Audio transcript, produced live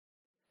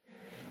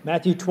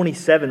Matthew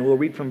 27, we'll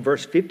read from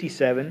verse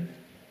 57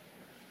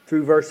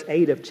 through verse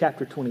 8 of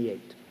chapter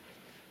 28.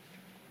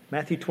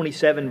 Matthew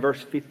 27,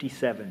 verse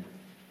 57.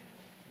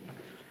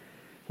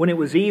 When it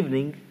was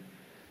evening,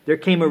 there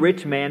came a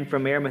rich man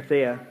from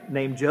Arimathea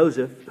named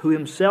Joseph, who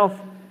himself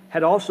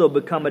had also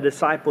become a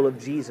disciple of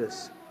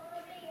Jesus.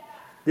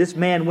 This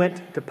man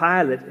went to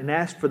Pilate and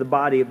asked for the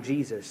body of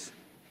Jesus.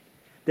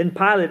 Then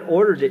Pilate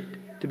ordered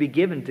it to be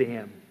given to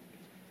him.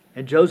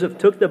 And Joseph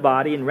took the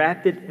body and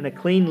wrapped it in a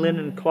clean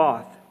linen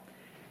cloth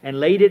and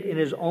laid it in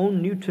his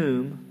own new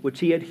tomb,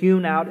 which he had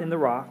hewn out in the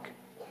rock.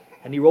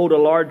 And he rolled a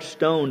large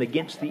stone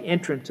against the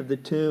entrance of the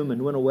tomb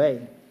and went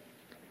away.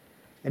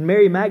 And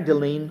Mary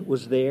Magdalene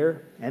was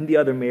there, and the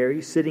other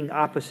Mary, sitting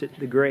opposite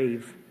the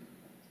grave.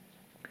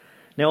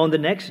 Now on the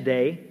next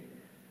day,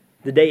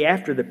 the day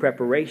after the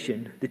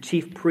preparation, the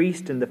chief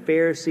priest and the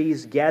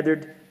Pharisees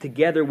gathered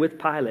together with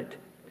Pilate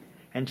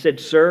and said,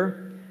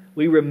 "Sir,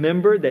 we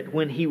remember that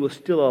when he was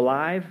still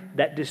alive,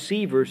 that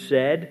deceiver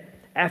said,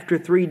 'After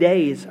 3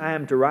 days I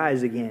am to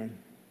rise again.'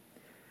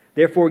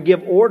 Therefore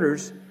give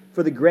orders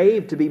for the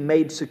grave to be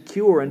made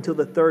secure until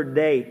the 3rd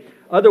day.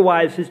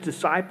 Otherwise his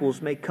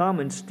disciples may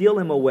come and steal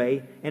him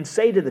away and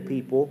say to the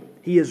people,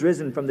 'He is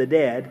risen from the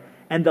dead,'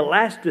 and the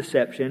last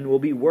deception will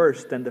be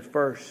worse than the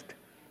first."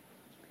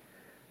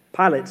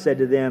 Pilate said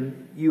to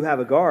them, "You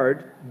have a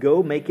guard.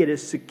 Go make it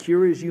as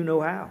secure as you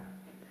know how."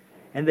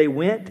 And they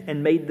went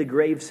and made the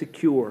grave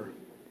secure.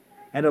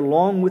 And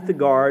along with the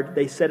guard,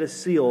 they set a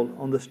seal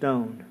on the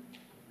stone.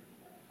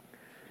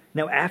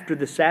 Now after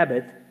the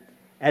Sabbath,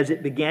 as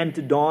it began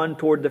to dawn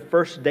toward the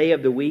 1st day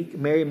of the week,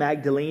 Mary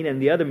Magdalene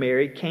and the other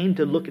Mary came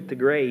to look at the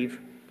grave.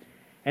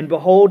 And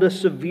behold, a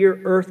severe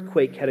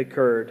earthquake had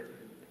occurred.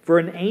 For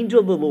an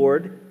angel of the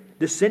Lord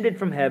descended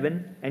from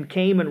heaven and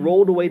came and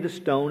rolled away the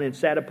stone and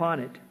sat upon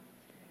it.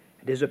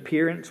 And his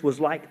appearance was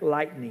like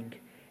lightning,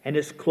 and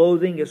his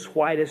clothing as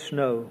white as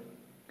snow.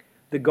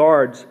 The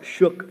guards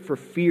shook for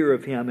fear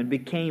of him and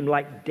became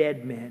like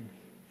dead men.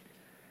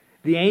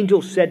 The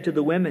angel said to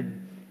the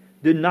women,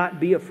 "Do not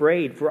be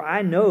afraid, for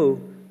I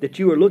know that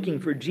you are looking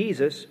for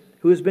Jesus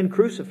who has been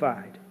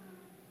crucified.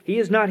 He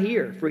is not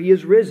here, for he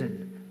is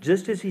risen,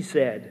 just as he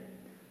said.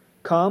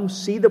 Come,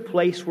 see the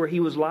place where he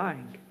was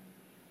lying.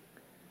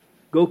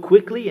 Go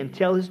quickly and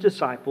tell his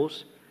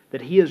disciples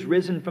that he is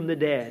risen from the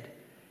dead.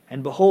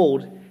 And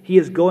behold, he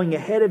is going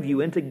ahead of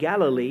you into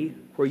Galilee,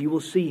 where you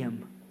will see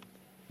him.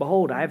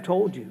 Behold, I have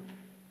told you."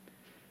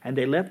 And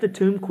they left the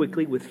tomb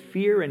quickly with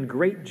fear and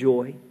great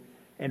joy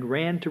and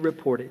ran to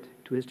report it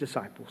to his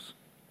disciples.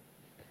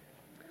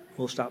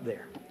 We'll stop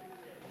there.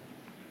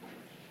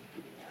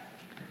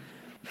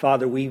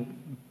 Father, we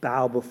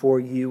bow before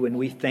you and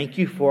we thank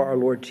you for our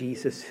Lord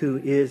Jesus, who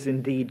is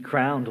indeed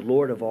crowned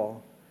Lord of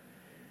all.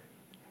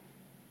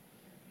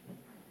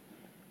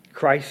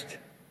 Christ,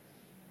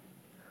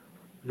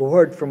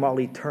 Lord from all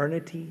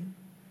eternity.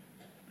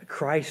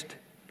 Christ,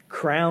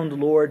 crowned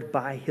Lord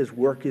by his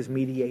work as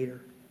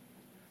mediator.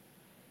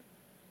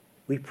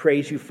 We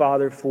praise you,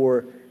 Father,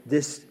 for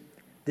this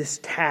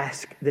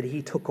task that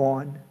he took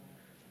on,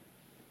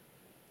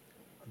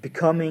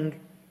 becoming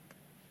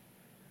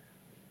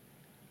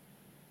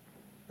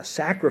a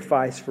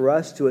sacrifice for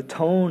us to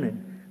atone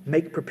and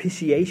make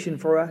propitiation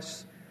for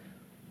us.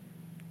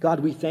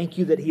 God, we thank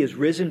you that he is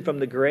risen from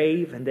the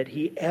grave and that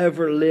he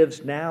ever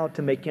lives now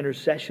to make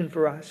intercession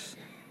for us.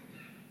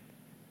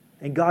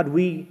 And God,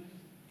 we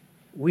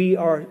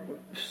are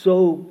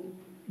so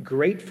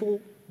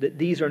grateful that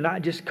these are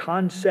not just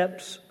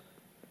concepts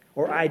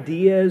or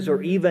ideas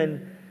or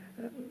even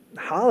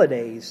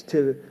holidays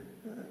to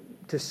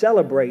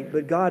celebrate,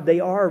 but God, they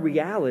are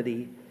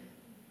reality.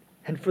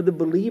 And for the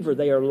believer,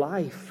 they are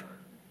life.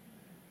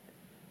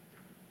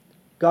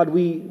 God,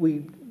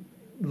 we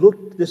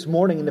looked this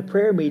morning in the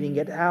prayer meeting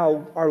at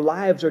how our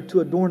lives are to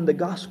adorn the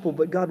gospel,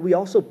 but God, we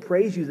also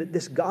praise you that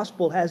this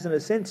gospel has, in a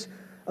sense,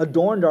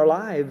 adorned our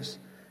lives,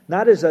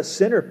 not as a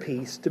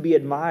centerpiece to be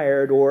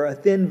admired or a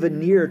thin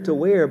veneer to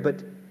wear,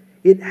 but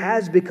it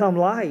has become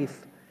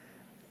life,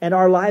 and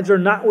our lives are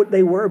not what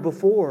they were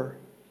before.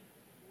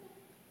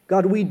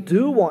 God, we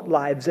do want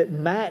lives that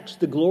match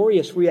the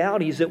glorious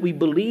realities that we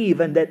believe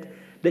and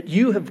that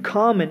you have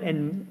come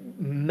and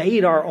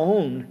made our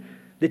own,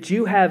 that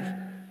you have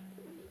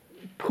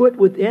put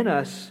within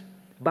us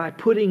by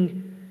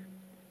putting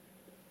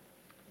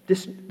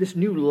this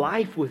new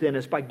life within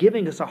us, by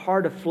giving us a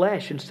heart of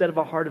flesh instead of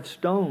a heart of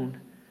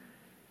stone.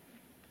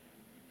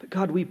 But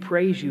God, we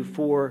praise you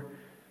for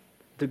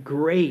the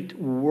great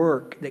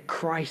work that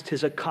Christ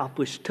has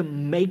accomplished to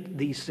make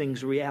these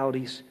things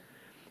realities,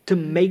 to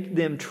make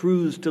them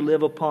truths to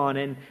live upon,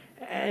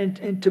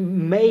 and to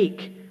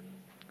make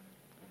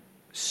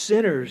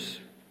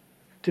sinners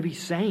to be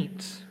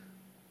saints.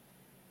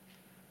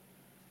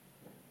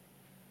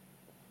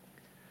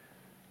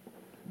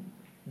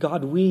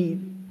 God,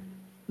 we,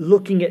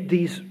 looking at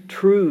these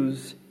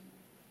truths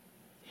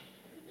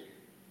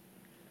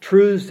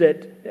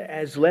that,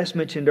 as Les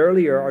mentioned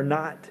earlier, are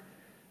not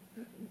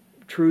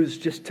truths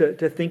just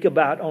to think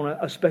about on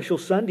a special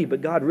Sunday,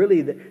 but God,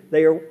 really,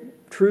 they are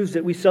truths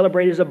that we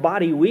celebrate as a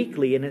body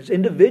weekly and as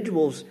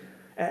individuals,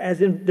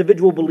 as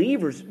individual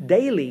believers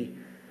daily.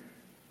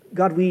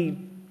 God, we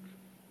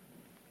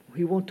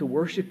want to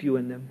worship you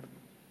in them.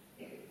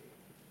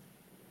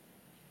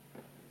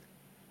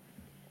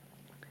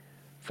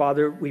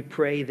 Father, we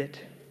pray that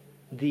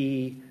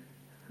the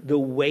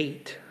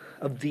weight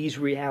of these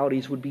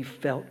realities would be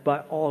felt by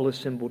all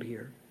assembled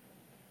here.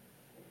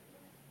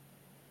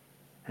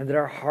 And that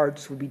our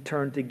hearts would be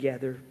turned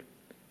together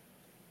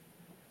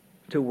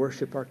to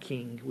worship our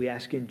King. We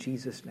ask in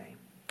Jesus' name.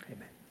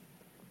 Amen.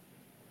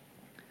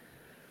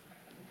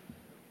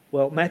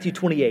 Well, Matthew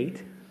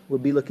 28, we'll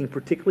be looking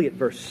particularly at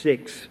verse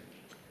 6,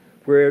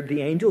 where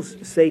the angels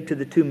say to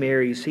the two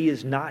Marys, "He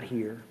is not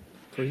here,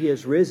 for he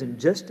has risen,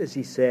 just as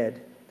he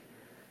said.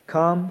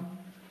 Come,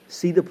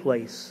 see the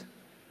place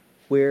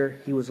where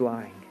he was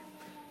lying."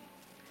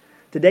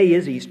 Today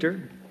is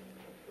Easter.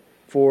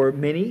 For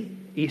many,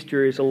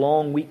 Easter is a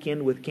long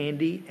weekend with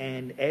candy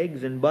and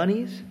eggs and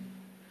bunnies.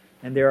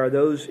 And there are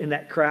those in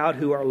that crowd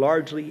who are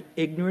largely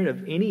ignorant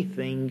of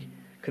anything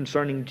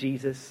concerning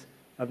Jesus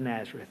of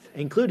Nazareth,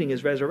 including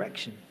his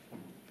resurrection.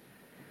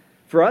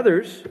 For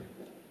others,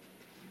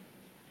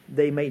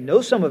 they may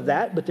know some of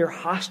that, but they're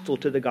hostile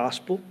to the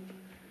gospel.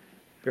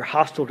 They're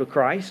hostile to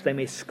Christ. They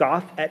may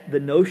scoff at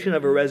the notion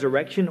of a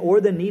resurrection or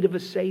the need of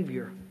a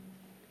Savior.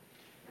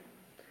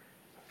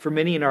 For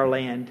many in our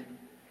land,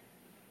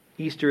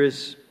 Easter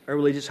is a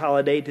religious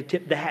holiday to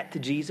tip the hat to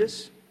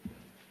Jesus.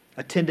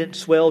 Attendance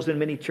swells in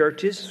many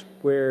churches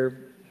where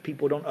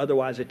people don't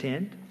otherwise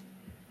attend.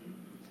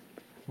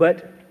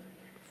 But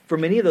for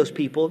many of those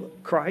people,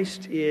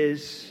 Christ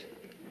is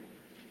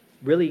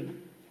really,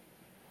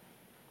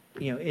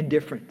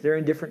 indifferent. They're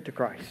indifferent to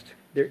Christ.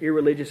 They're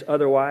irreligious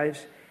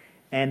otherwise,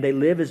 and they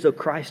live as though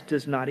Christ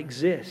does not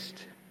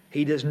exist.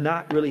 He does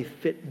not really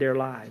fit their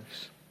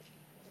lives.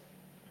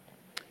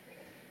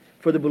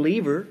 For the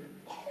believer,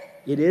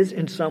 it is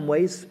in some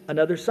ways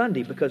another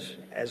Sunday because,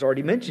 as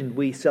already mentioned,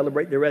 we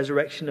celebrate the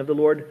resurrection of the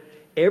Lord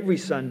every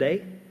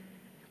Sunday.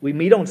 We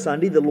meet on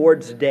Sunday, the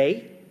Lord's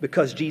Day,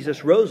 because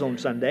Jesus rose on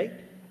Sunday.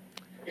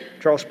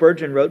 Charles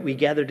Spurgeon wrote, "We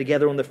gather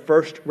together on the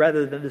first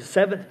rather than the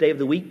seventh day of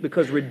the week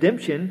because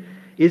redemption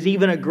is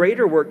even a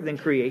greater work than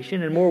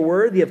creation and more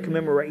worthy of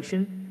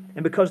commemoration,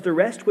 and because the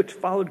rest which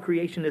followed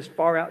creation is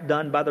far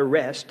outdone by the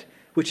rest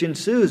which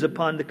ensues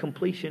upon the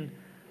completion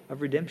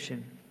of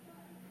redemption."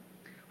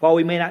 While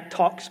we may not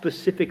talk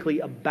specifically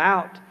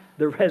about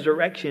the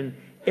resurrection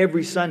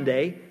every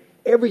Sunday,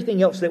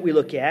 everything else that we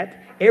look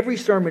at, every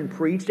sermon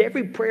preached,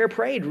 every prayer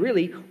prayed,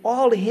 really,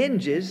 all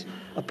hinges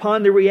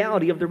upon the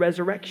reality of the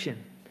resurrection.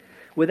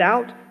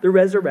 Without the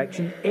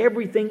resurrection,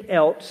 everything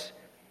else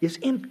is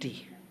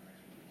empty.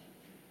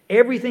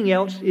 Everything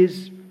else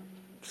is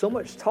so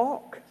much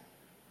talk.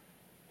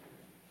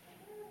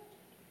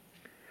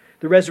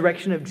 The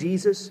resurrection of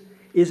Jesus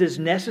is as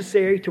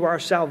necessary to our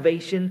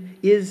salvation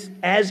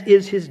as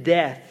is his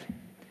death.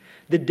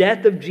 The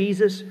death of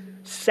Jesus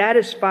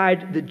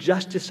satisfied the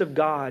justice of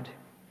God.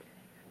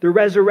 The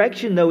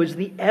resurrection, though, is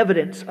the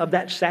evidence of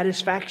that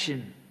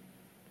satisfaction.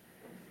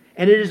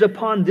 And it is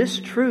upon this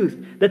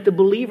truth that the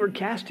believer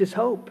casts his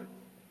hope.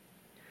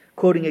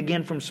 Quoting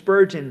again from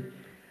Spurgeon,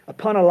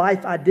 "Upon a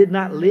life I did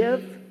not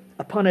live,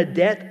 upon a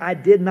death I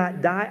did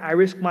not die, I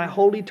risk my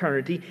whole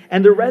eternity,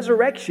 and the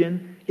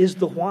resurrection is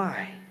the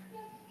why."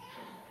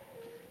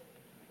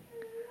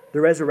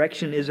 The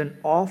resurrection is an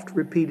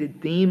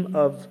oft-repeated theme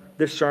of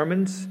the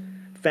sermons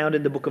found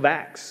in the book of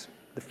Acts.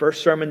 The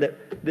first sermon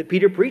that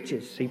Peter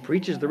preaches, he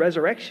preaches the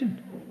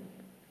resurrection.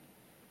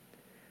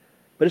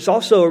 But it's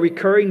also a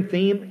recurring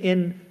theme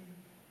in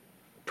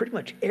pretty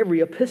much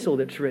every epistle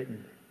that's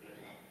written.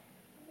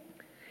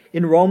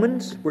 In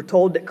Romans, we're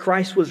told that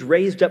Christ was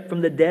raised up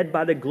from the dead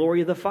by the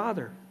glory of the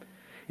Father.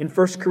 In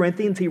 1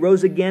 Corinthians, he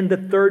rose again the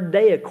third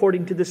day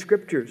according to the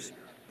Scriptures.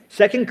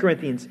 2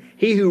 Corinthians,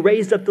 he who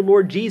raised up the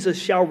Lord Jesus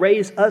shall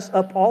raise us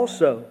up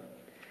also.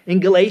 In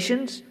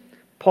Galatians,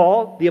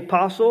 Paul, the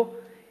apostle,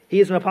 he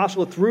is an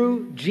apostle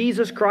through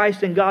Jesus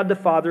Christ and God the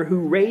Father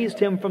who raised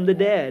him from the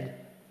dead.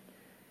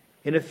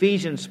 In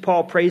Ephesians,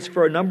 Paul prays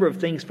for a number of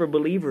things for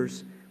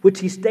believers,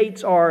 which he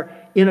states are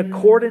in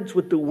accordance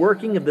with the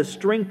working of the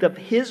strength of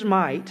his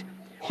might,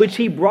 which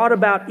he brought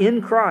about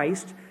in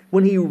Christ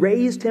when he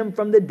raised him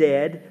from the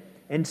dead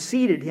and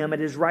seated him at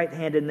his right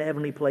hand in the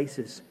heavenly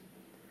places.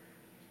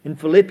 In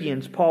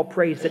Philippians, Paul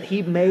prays that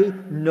he may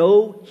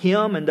know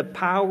him and the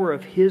power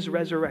of his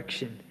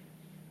resurrection.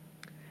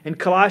 In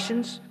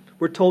Colossians,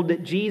 we're told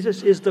that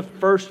Jesus is the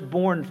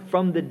firstborn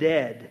from the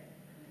dead.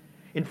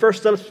 In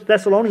 1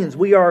 Thessalonians,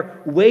 we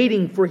are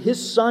waiting for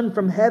his Son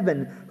from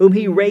heaven, whom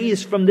he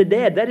raised from the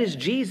dead. That is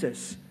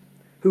Jesus,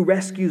 who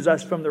rescues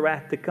us from the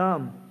wrath to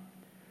come.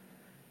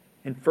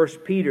 In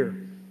 1 Peter,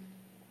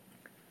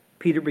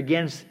 Peter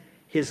begins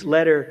his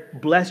letter,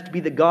 "Blessed be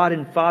the God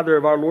and Father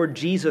of our Lord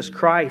Jesus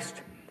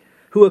Christ,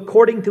 who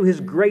according to his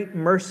great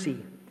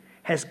mercy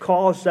has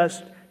caused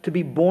us to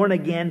be born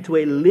again to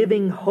a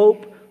living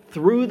hope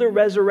through the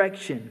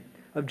resurrection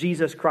of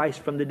Jesus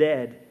Christ from the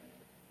dead."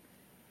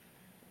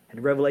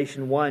 In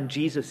Revelation 1,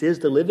 Jesus is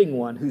the living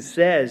one who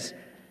says,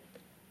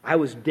 I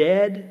was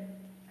dead,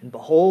 and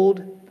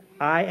behold,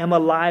 I am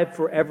alive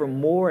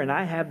forevermore, and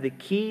I have the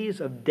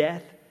keys of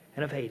death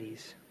and of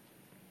Hades.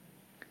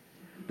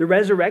 The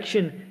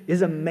resurrection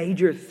is a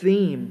major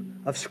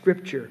theme of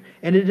Scripture,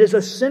 and it is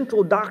a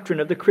central doctrine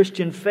of the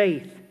Christian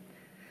faith.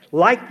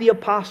 Like the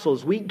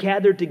apostles, we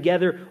gather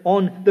together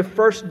on the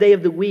first day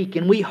of the week,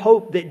 and we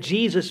hope that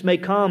Jesus may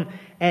come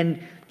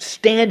and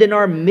stand in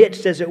our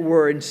midst, as it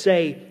were, and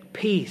say,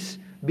 peace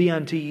be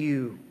unto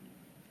you.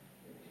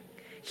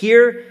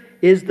 Here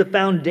is the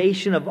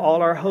foundation of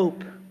all our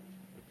hope.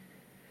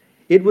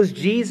 It was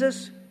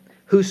Jesus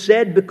who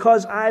said,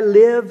 because I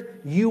live,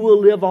 you will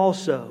live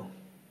also.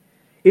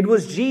 It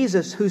was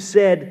Jesus who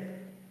said,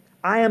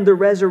 I am the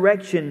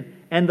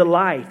resurrection and the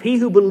life. He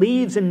who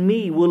believes in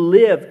me will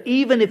live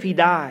even if he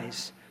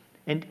dies.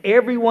 And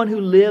everyone who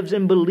lives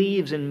and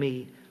believes in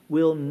me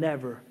will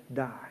never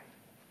die.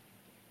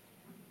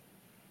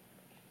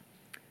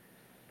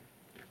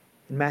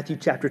 In Matthew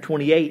chapter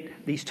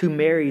 28, these two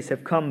Marys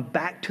have come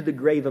back to the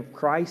grave of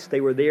Christ.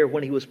 They were there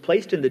when he was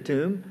placed in the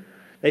tomb.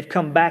 They've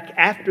come back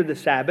after the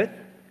Sabbath,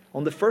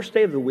 on the first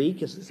day of the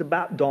week, as it's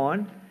about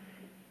dawn,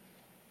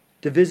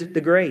 to visit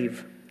the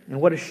grave. And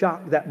what a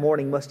shock that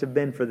morning must have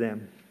been for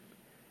them.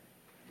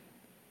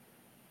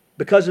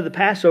 Because of the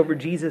Passover,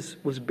 Jesus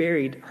was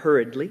buried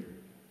hurriedly.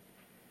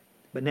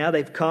 But now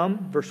they've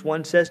come, verse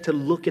 1 says, to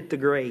look at the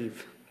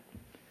grave.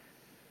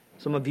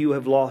 Some of you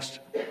have lost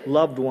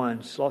loved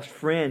ones, lost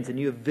friends, and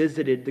you have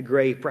visited the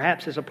grave,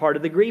 perhaps as a part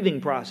of the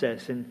grieving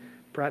process, and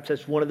perhaps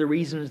that's one of the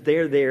reasons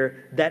they're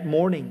there that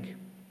morning.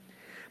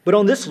 But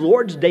on this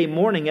Lord's Day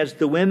morning, as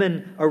the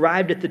women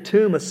arrived at the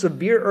tomb, a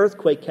severe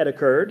earthquake had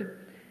occurred,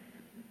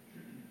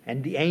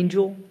 and the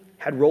angel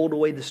had rolled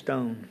away the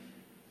stone.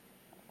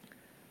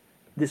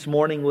 This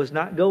morning was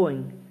not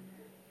going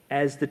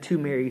as the two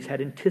Marys had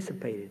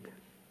anticipated.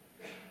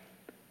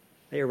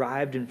 They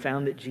arrived and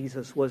found that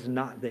Jesus was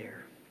not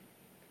there.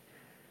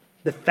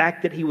 The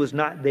fact that he was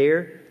not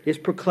there is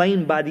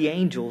proclaimed by the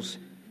angels.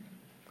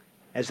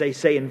 As they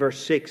say in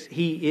verse 6,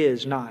 he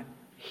is not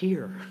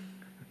here.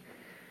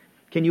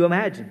 Can you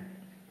imagine?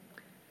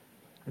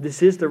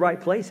 This is the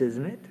right place,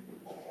 isn't it?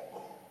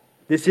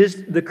 This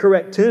is the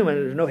correct tomb, and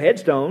there's no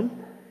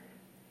headstone.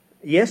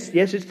 Yes,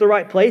 it's the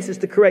right place. It's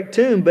the correct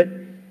tomb, but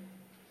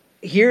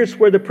here's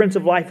where the Prince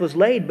of Life was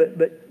laid.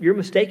 But you're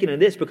mistaken in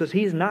this, because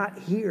he's not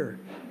here.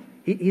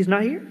 He's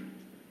not here.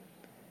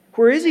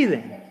 Where is he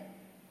then?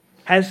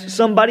 Has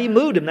somebody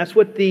moved him? That's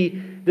what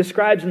the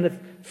scribes and the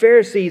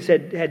Pharisees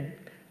had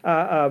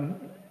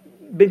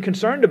been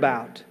concerned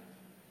about.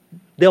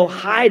 They'll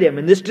hide him,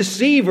 and this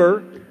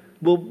deceiver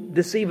will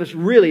deceive us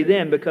really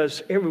then,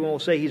 because everyone will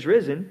say he's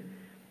risen.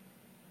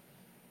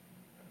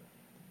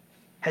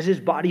 Has his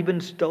body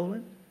been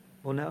stolen?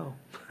 Well, no.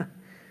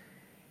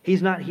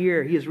 He's not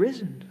here. He is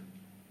risen.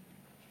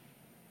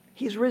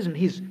 He is risen.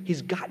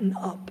 He's gotten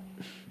up.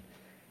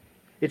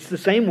 It's the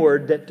same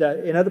word that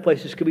in other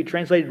places could be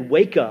translated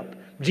wake up.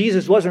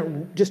 Jesus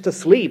wasn't just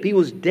asleep. He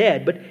was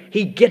dead, but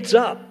he gets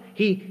up.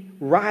 He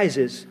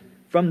rises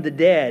from the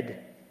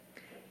dead.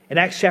 In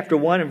Acts chapter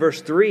 1 and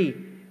verse 3,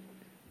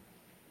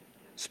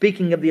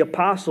 speaking of the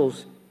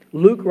apostles,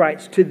 Luke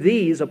writes, to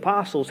these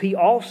apostles, he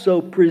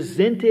also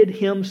presented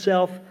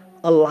himself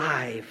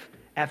alive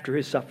after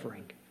his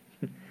suffering.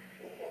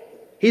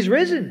 He's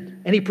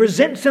risen, and he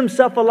presents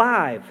himself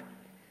alive.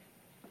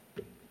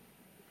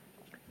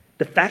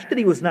 The fact that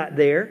he was not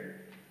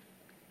there,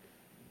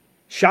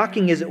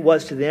 shocking as it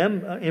was to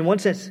them, in one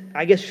sense,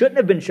 I guess shouldn't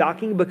have been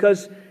shocking,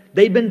 because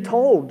they'd been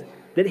told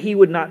that he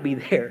would not be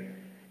there.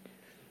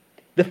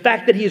 The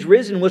fact that he's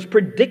risen was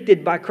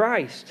predicted by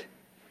Christ.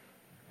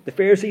 The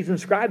Pharisees and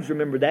scribes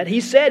remember that. He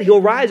said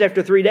he'll rise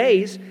after 3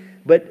 days,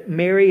 but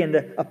Mary and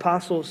the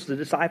apostles, the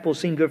disciples,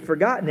 seem to have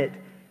forgotten it.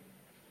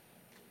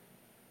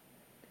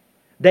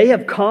 They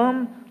have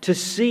come to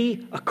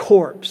see a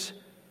corpse,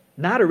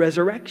 not a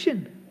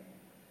resurrection.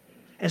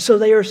 And so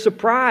they are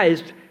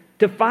surprised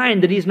to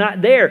find that he's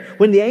not there.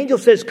 When the angel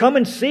says, come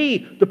and see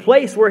the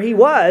place where he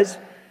was,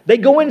 they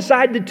go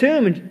inside the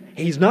tomb and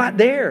he's not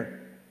there.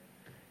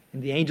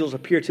 And the angels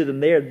appear to them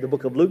there, the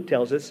book of Luke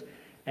tells us,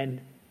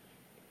 and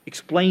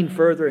explain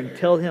further and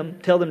tell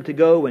them to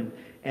go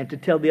and to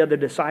tell the other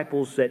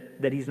disciples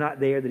that he's not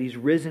there, that he's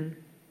risen.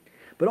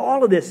 But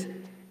all of this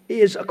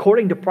is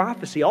according to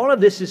prophecy. All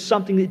of this is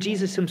something that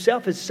Jesus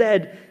himself has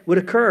said would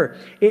occur.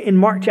 In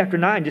Mark chapter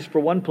 9, just for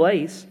one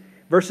place,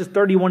 verses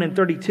 31 and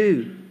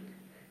 32,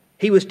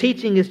 he was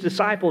teaching his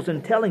disciples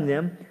and telling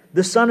them,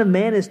 the Son of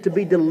Man is to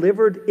be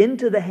delivered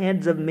into the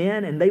hands of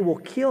men, and they will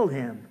kill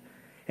him.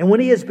 And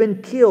when he has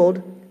been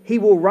killed, he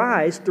will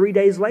rise 3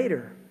 days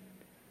later.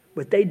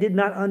 But they did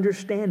not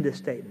understand this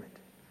statement,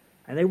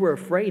 and they were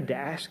afraid to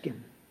ask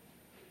him.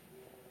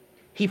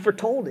 He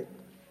foretold it.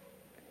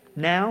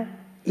 Now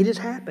it has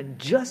happened,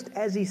 just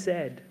as he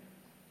said.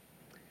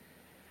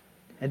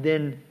 And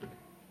then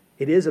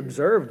it is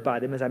observed by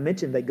them. As I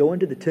mentioned, they go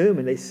into the tomb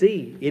and they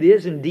see it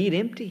is indeed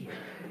empty.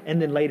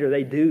 And then later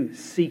they do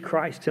see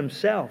Christ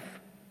himself.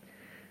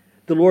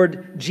 The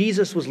Lord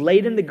Jesus was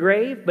laid in the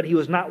grave, but he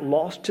was not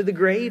lost to the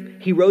grave.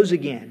 He rose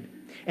again.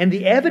 And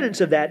the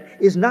evidence of that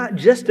is not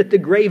just that the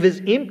grave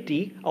is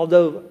empty,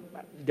 although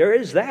there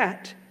is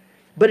that,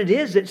 but it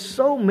is that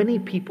so many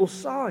people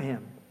saw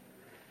him.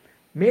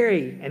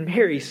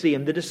 Mary see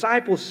him. The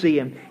disciples see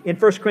him. In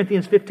 1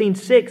 Corinthians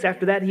 15:6,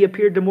 after that he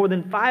appeared to more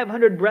than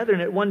 500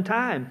 brethren at one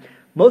time,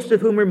 most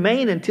of whom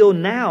remain until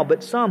now,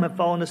 but some have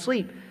fallen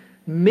asleep.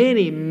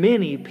 Many,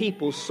 many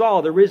people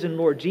saw the risen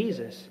Lord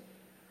Jesus.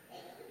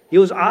 It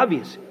was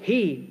obvious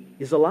he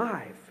is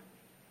alive.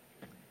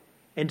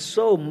 And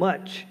so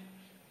much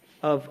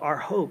of our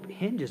hope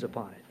hinges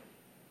upon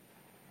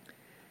it.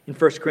 In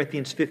 1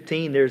 Corinthians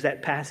 15, there's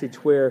that passage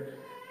where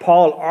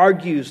Paul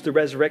argues the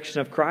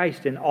resurrection of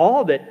Christ and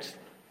all that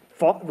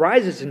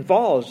rises and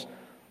falls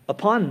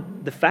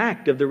upon the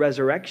fact of the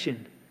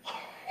resurrection.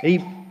 And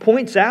he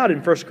points out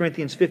in 1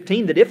 Corinthians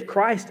 15 that if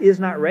Christ is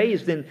not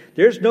raised, then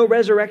there's no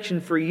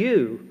resurrection for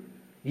you.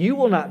 You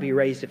will not be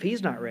raised if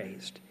he's not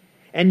raised.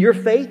 And your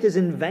faith is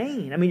in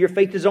vain. I mean, your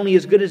faith is only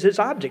as good as its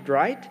object,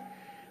 right?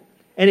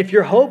 And if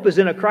your hope is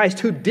in a Christ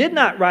who did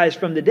not rise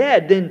from the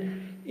dead,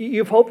 then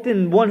you've hoped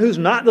in one who's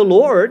not the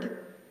Lord.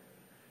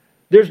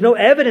 There's no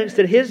evidence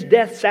that his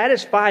death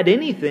satisfied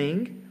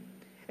anything.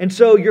 And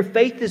so your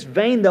faith is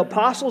vain. The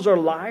apostles are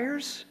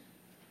liars.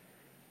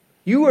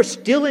 You are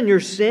still in your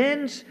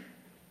sins.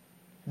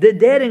 The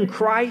dead in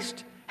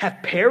Christ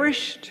have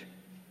perished.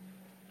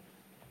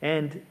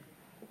 And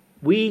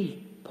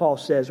we, Paul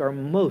says, are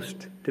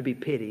most to be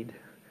pitied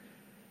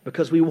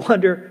because we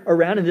wander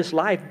around in this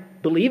life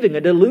believing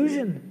a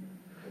delusion.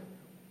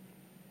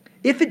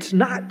 If it's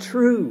not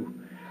true,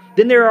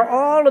 then there are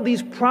all of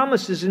these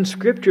promises in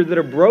Scripture that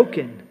are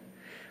broken.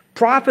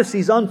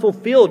 Prophecies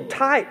unfulfilled,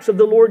 types of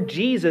the Lord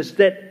Jesus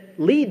that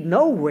lead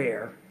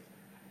nowhere.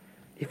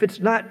 If it's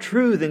not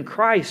true, then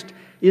Christ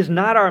is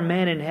not our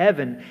man in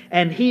heaven,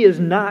 and he is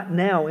not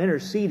now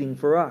interceding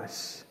for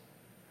us.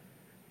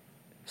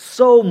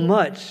 So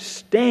much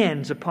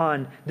stands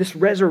upon this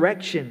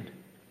resurrection.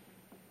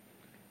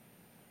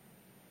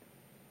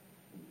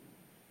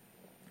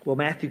 Well,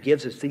 Matthew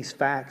gives us these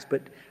facts,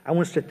 but I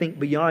want us to think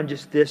beyond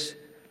just this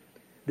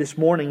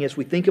morning as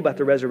we think about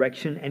the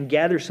resurrection and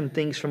gather some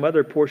things from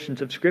other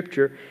portions of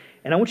Scripture.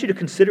 And I want you to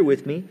consider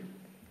with me,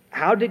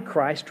 how did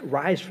Christ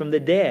rise from the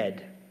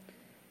dead?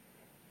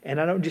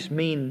 And I don't just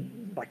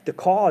mean like the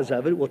cause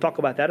of it. We'll talk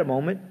about that in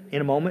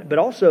a moment. But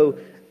also,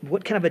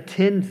 what kind of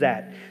attends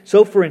that?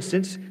 So, for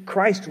instance,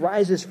 Christ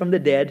rises from the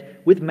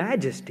dead with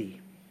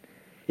majesty.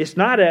 It's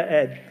not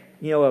an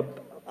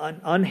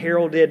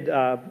unheralded,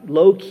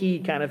 low-key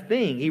kind of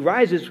thing. He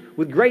rises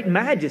with great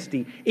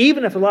majesty,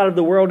 even if a lot of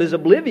the world is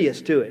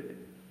oblivious to it.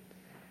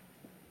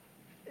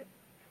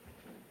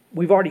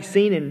 We've already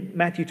seen in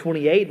Matthew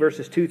 28,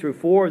 verses 2 through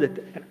 4, that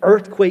an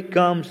earthquake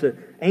comes, the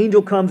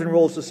angel comes and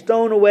rolls the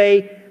stone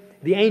away.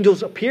 The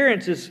angel's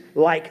appearance is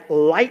like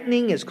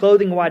lightning, his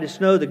clothing white as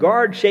snow. The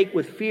guards shake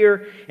with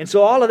fear. And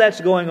so all of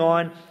that's going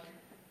on.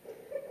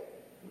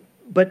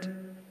 But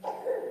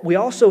we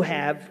also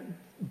have,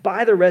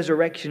 by the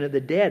resurrection of the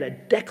dead, a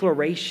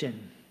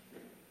declaration.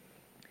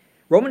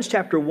 Romans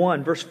chapter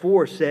 1, verse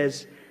 4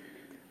 says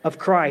of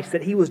Christ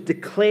that he was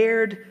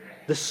declared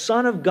the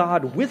Son of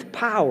God with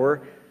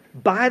power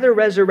by the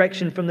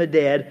resurrection from the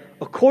dead,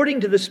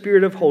 according to the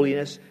Spirit of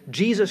holiness,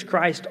 Jesus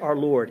Christ our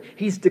Lord.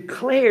 He's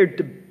declared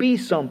to be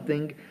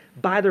something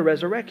by the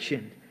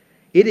resurrection.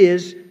 It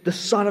is the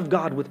Son of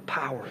God with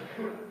power.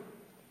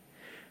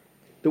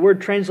 The word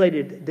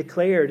translated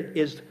declared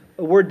is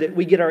a word that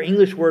we get our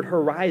English word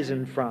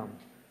horizon from.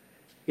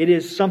 It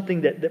is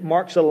something that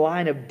marks a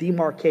line of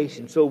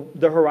demarcation. So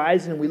the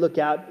horizon, we look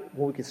out,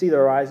 when we can see the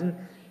horizon,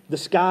 the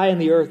sky and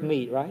the earth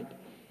meet, right?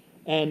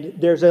 And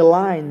there's a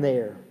line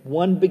there.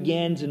 One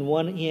begins and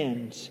one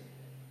ends.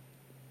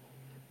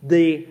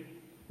 The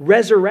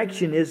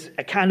resurrection is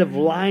a kind of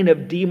line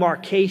of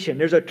demarcation.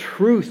 There's a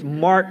truth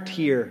marked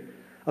here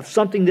of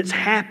something that's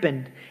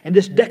happened. And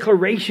this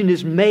declaration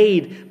is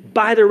made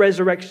by the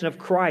resurrection of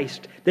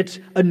Christ. That's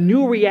a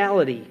new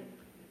reality.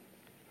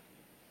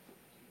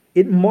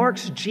 It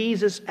marks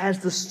Jesus as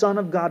the Son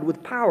of God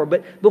with power.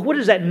 But what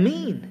does that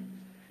mean?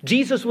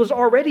 Jesus was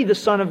already the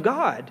Son of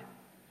God.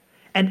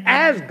 And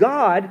as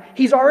God,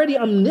 he's already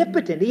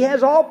omnipotent. He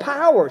has all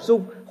power. So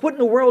what in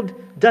the world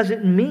does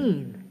it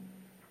mean?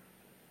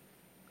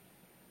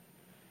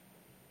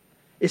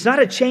 It's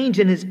not a change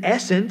in his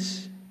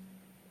essence.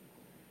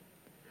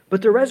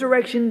 But the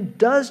resurrection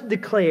does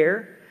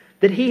declare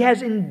that he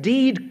has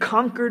indeed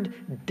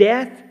conquered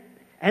death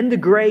and the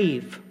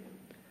grave.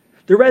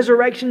 The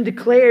resurrection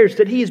declares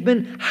that he has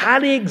been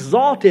highly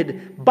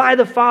exalted by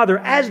the Father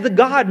as the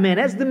God-man,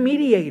 as the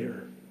mediator.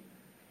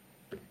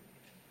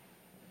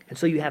 And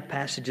so you have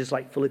passages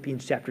like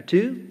Philippians chapter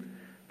 2,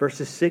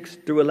 verses 6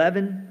 through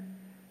 11,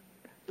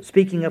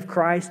 speaking of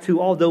Christ, who,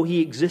 although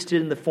he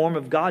existed in the form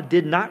of God,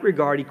 did not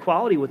regard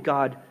equality with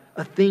God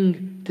a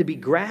thing to be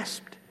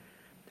grasped,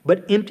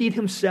 but emptied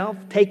himself,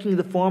 taking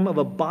the form of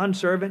a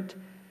bondservant,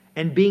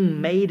 and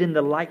being made in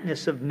the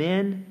likeness of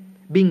men,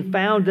 being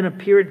found in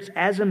appearance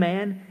as a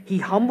man, he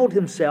humbled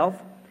himself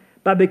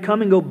by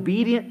becoming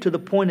obedient to the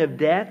point of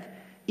death,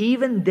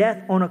 even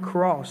death on a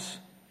cross.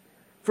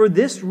 For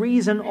this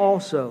reason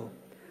also,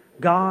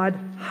 God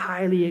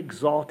highly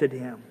exalted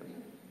him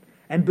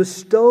and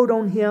bestowed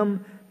on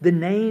him the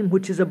name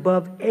which is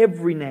above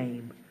every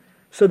name,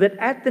 so that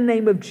at the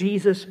name of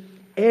Jesus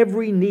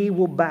every knee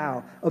will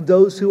bow, of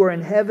those who are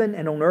in heaven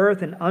and on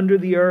earth and under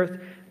the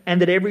earth, and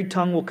that every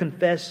tongue will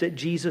confess that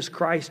Jesus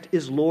Christ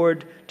is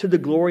Lord, to the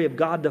glory of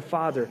God the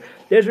Father.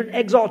 There's an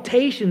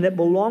exaltation that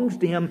belongs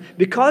to him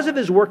because of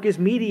his work as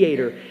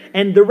mediator,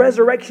 and the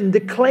resurrection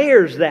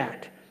declares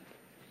that.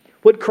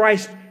 What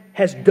Christ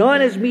has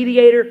done as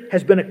mediator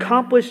has been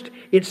accomplished.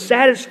 It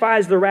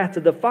satisfies the wrath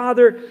of the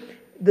Father.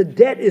 The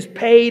debt is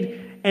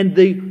paid, and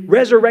the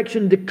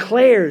resurrection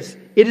declares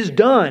it is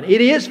done. It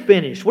is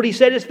finished. What he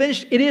said is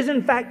finished. It is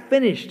in fact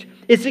finished.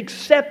 It's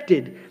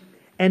accepted.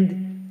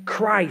 And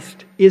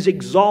Christ is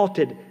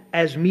exalted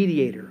as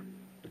mediator.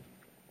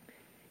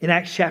 In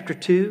Acts chapter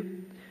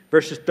 2,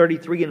 verses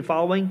 33 and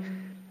following,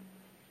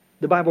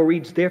 the Bible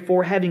reads,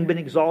 "Therefore, having been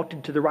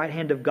exalted to the right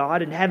hand of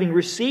God, and having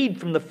received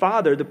from the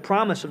Father the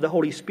promise of the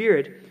Holy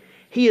Spirit,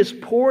 he has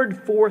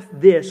poured forth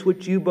this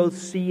which you both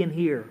see and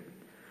hear.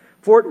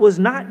 For it was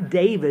not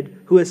David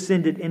who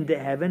ascended into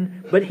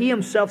heaven, but he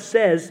himself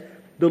says,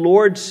 'The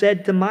Lord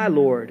said to my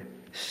Lord,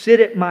 sit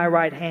at my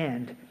right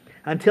hand,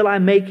 until I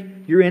make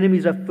your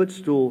enemies a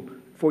footstool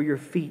for your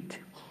feet.'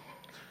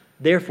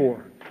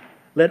 Therefore,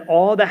 let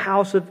all the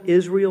house of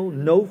Israel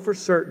know for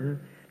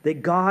certain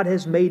that God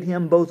has made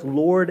him both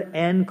Lord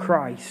and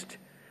Christ,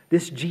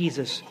 this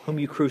Jesus whom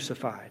you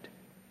crucified."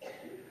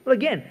 Well,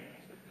 again,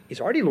 he's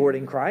already Lord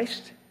in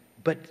Christ,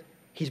 but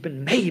he's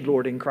been made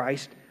Lord in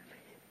Christ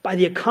by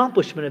the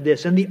accomplishment of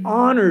this and the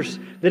honors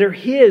that are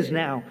his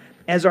now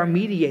as our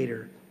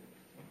mediator.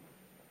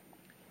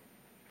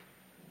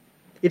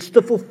 It's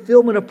the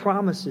fulfillment of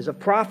promises, of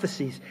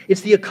prophecies.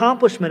 It's the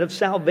accomplishment of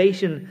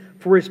salvation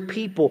for his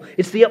people.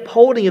 It's the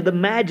upholding of the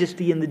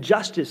majesty and the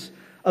justice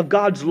of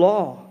God's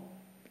law.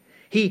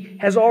 He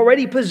has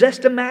already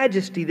possessed a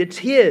majesty that's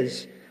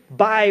his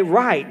by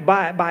right,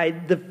 by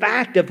the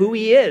fact of who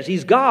he is.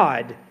 He's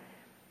God.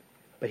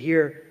 But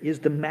here is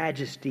the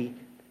majesty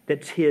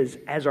that's his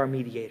as our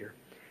mediator.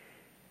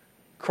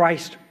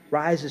 Christ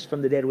rises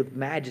from the dead with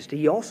majesty.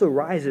 He also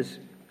rises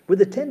with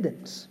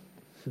attendance.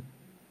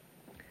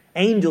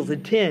 Angels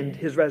attend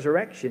his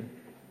resurrection.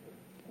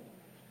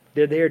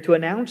 They're there to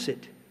announce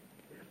it.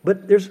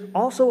 But there's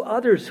also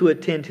others who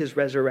attend his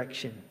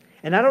resurrection.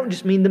 And I don't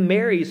just mean the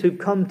Marys who've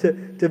come to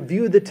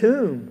view the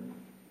tomb.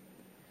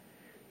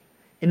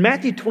 In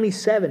Matthew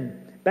 27,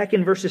 back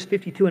in verses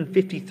 52 and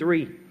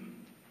 53,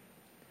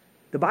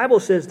 the Bible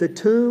says the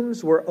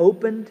tombs were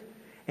opened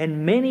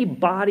and many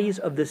bodies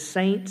of the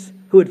saints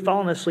who had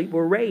fallen asleep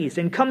were raised.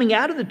 And coming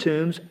out of the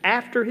tombs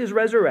after his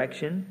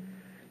resurrection,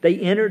 they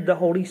entered the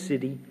holy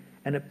city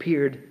and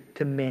appeared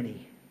to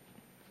many.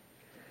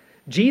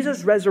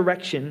 Jesus'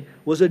 resurrection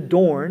was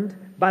adorned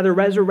by the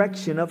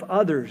resurrection of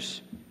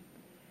others.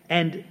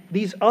 And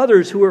these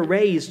others who were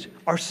raised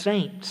are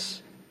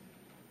saints.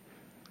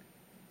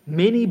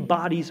 Many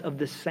bodies of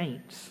the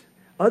saints.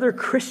 Other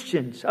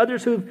Christians.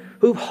 Others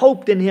who've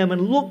hoped in him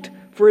and looked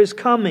for his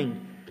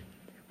coming.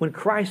 When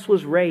Christ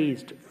was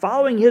raised,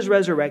 following his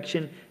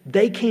resurrection,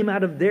 they came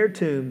out of their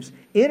tombs,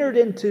 entered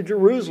into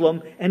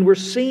Jerusalem, and were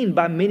seen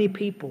by many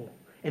people.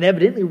 And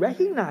evidently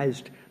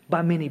recognized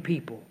by many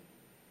people.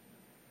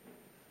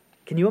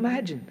 Can you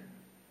imagine?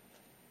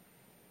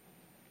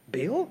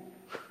 Bill?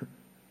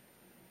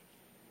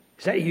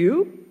 Is that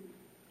you?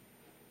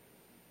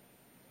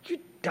 You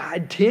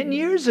died 10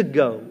 years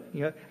ago.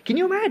 Can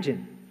you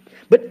imagine?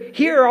 But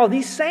here are all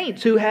these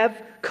saints who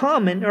have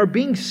come and are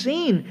being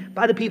seen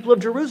by the people of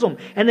Jerusalem.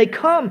 And they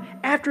come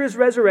after his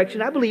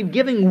resurrection, I believe,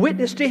 giving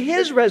witness to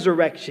his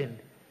resurrection.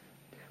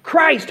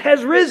 Christ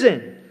has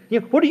risen.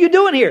 What are you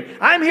doing here?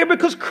 I'm here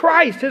because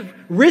Christ has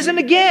risen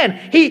again.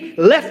 He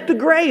left the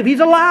grave.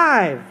 He's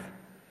alive.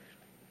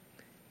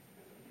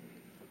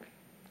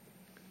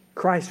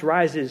 Christ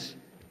rises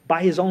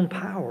by his own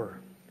power.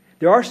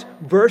 There are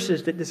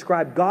verses that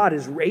describe God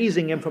as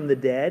raising him from the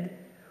dead,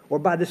 or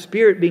by the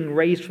Spirit being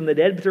raised from the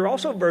dead. But there are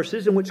also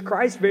verses in which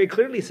Christ very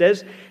clearly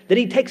says that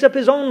he takes up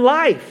his own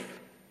life.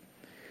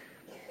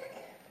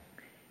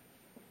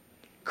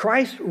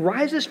 Christ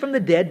rises from the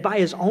dead by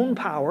his own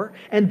power,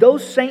 and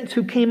those saints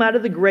who came out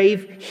of the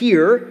grave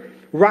here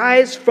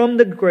rise from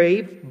the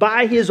grave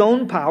by his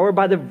own power,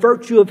 by the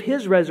virtue of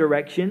his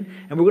resurrection.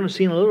 And we're going to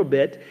see in a little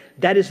bit,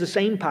 that is the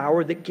same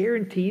power that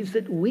guarantees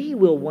that we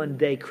will one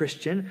day,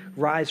 Christian,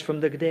 rise from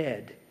the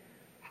dead.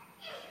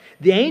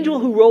 The angel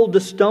who rolled the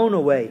stone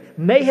away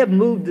may have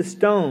moved the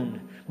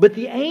stone, but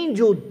the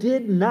angel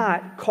did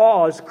not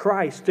cause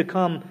Christ to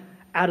come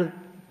out of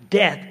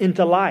death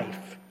into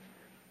life.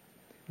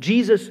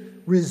 Jesus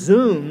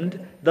resumed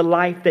the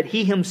life that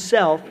he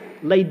himself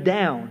laid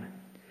down.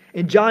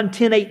 In John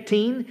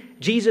 10:18,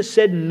 Jesus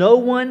said, "No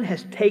one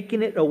has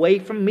taken it away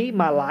from me,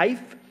 my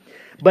life,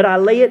 but I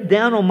lay it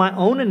down on my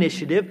own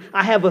initiative.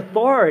 I have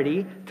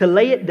authority to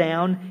lay it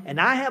down, and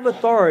I have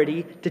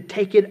authority to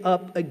take it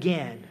up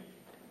again.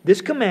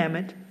 This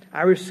commandment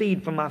I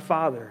received from my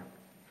Father.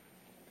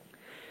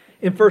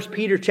 In 1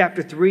 Peter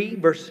chapter 3,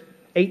 verse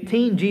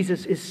 18,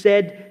 Jesus is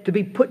said to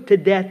be put to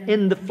death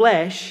in the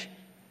flesh,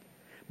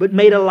 but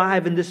made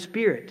alive in the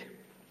Spirit.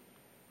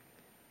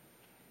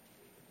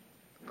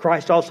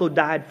 Christ also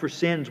died for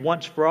sins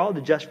once for all,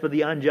 the just for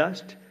the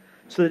unjust,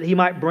 so that He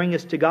might bring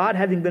us to God,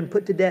 having been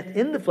put to death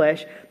in the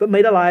flesh, but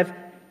made alive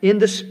in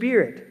the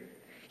Spirit.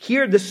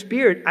 Here, the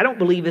Spirit, I don't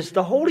believe is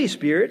the Holy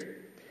Spirit,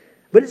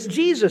 but it's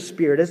Jesus'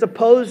 Spirit as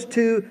opposed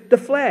to the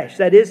flesh.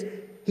 That is,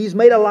 He's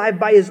made alive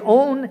by His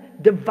own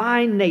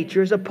divine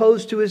nature as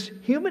opposed to His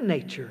human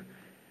nature.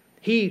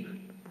 He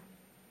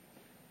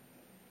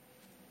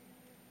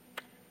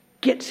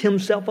gets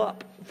Himself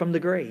up from the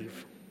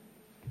grave.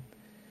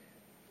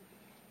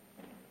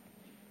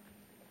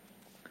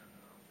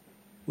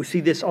 We see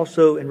this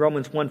also in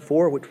Romans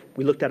 1:4, which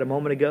we looked at a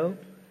moment ago.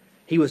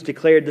 He was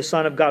declared the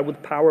Son of God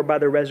with power by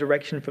the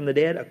resurrection from the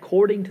dead,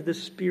 according to the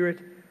Spirit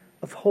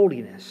of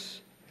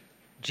holiness,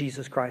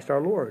 Jesus Christ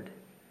our Lord.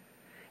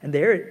 And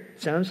there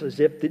it sounds as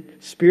if the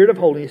Spirit of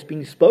holiness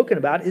being spoken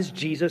about is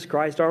Jesus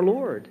Christ our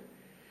Lord.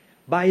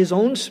 By His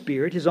own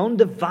Spirit, His own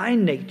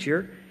divine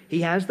nature,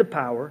 He has the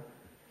power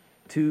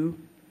to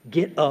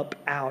get up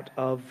out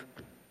of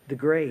the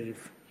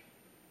grave.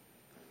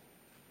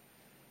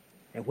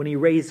 And when He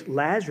raised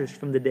Lazarus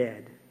from the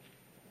dead,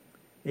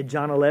 in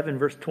John 11,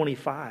 verse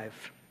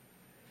 25,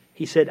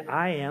 He said,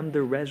 I am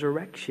the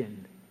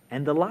resurrection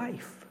and the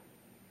life.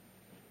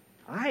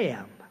 I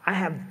am. I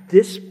have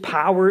this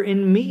power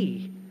in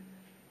me.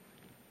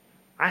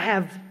 I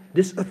have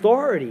this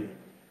authority.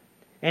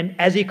 And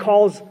as He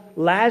calls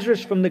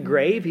Lazarus from the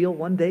grave, He'll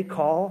one day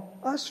call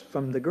us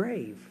from the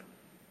grave.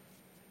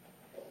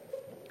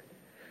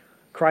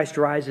 Christ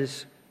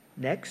rises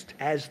next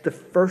as the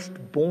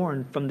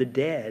firstborn from the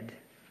dead.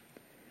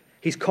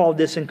 He's called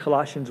this in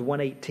Colossians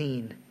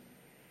 1:18.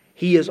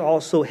 He is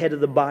also head of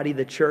the body,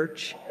 the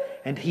church,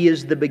 and He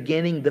is the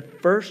beginning, the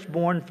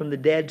firstborn from the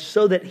dead,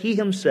 so that He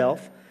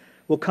Himself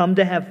will come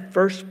to have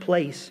first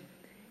place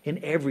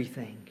in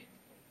everything.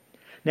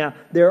 Now,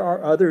 there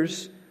are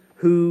others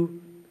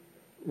who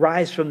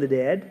rise from the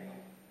dead.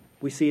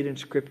 We see it in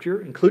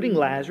Scripture, including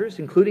Lazarus,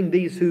 including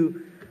these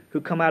who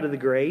come out of the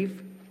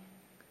grave.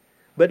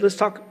 But let's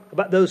talk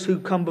about those who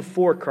come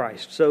before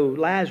Christ. So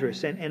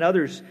Lazarus and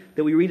others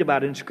that we read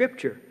about in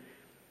Scripture.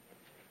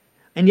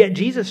 And yet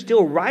Jesus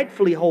still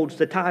rightfully holds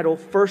the title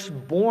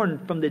firstborn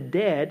from the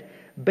dead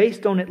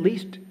based on at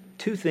least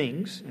two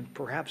things, and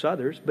perhaps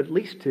others, but at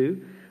least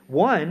two.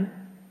 One,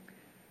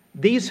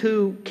 these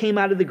who came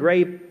out of the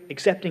grave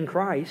accepting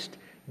Christ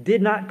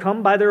did not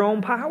come by their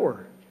own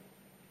power,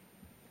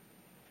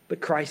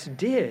 but Christ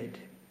did.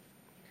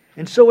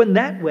 And so in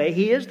that way,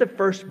 He is the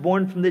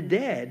firstborn from the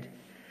dead.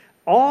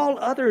 All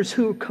others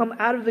who come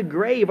out of the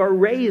grave are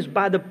raised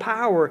by the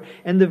power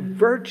and the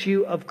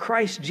virtue of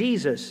Christ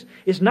Jesus.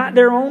 It's not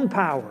their own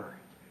power.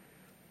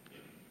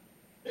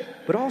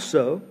 But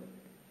also,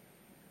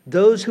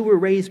 those who were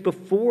raised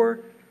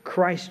before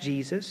Christ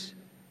Jesus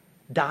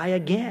die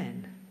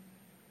again.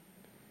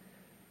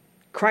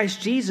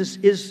 Christ Jesus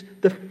is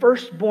the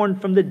firstborn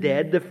from the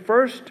dead, the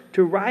first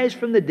to rise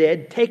from the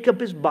dead, take up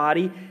His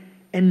body,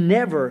 and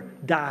never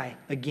die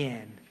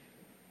again.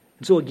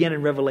 And so again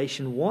in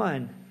Revelation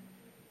 1,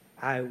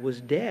 I was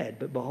dead,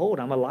 but behold,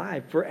 I'm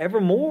alive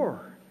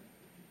forevermore.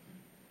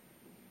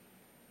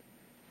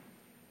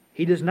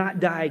 He does not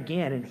die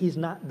again, and He's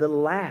not the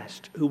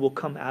last who will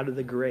come out of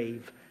the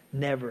grave,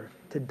 never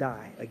to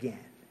die again.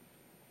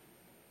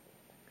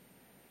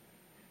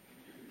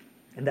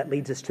 And that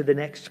leads us to the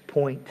next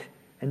point,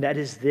 and that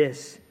is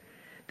this,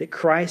 that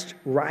Christ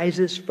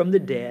rises from the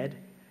dead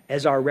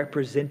as our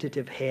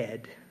representative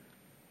head.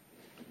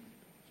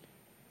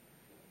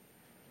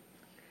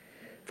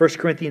 1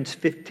 Corinthians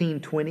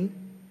 15:20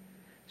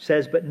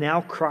 says, but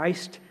now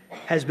Christ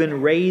has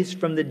been raised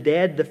from the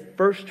dead, the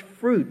first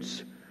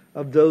fruits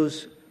of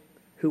those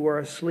who are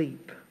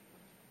asleep.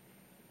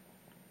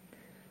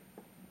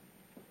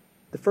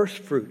 The first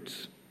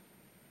fruits.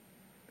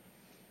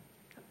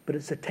 But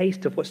it's a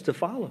taste of what's to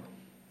follow.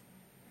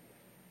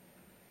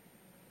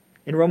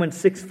 In Romans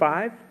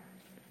 6:5,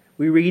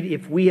 we read,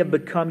 if we have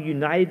become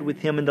united with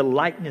Him in the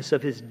likeness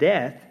of His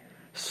death,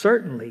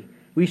 certainly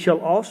we shall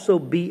also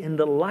be in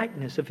the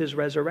likeness of His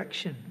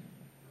resurrection.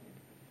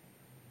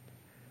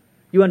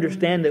 You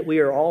understand that we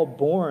are all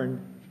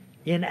born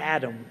in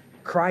Adam.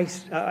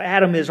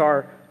 Adam is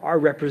our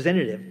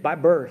representative by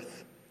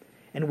birth.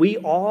 And we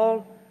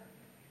all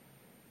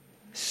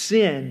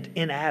sinned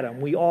in Adam.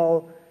 We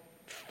all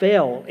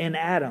fell in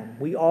Adam.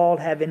 We all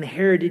have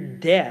inherited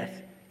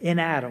death in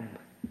Adam.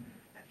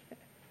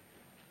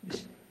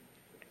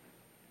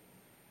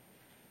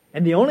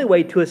 And the only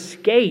way to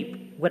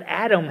escape what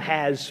Adam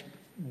has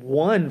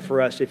won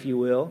for us, if you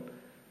will,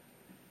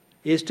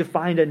 is to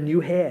find a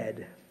new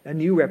head, a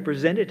new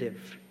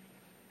representative.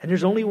 And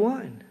there's only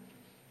one,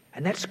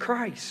 and that's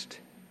Christ.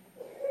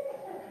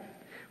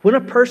 When a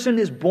person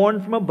is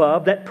born from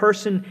above, that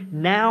person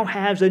now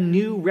has a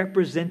new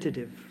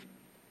representative,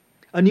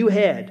 a new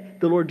head,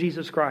 the Lord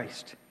Jesus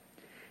Christ.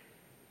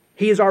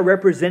 He is our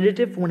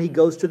representative when He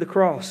goes to the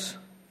cross.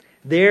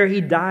 There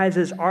He dies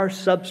as our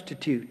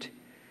substitute.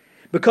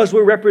 Because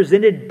we're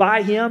represented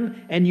by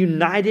Him and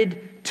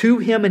united to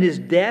Him in His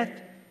death,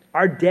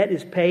 our debt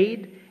is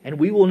paid, and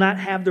we will not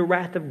have the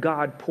wrath of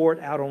God poured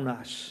out on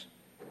us.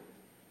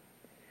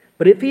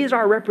 But if He is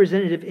our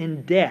representative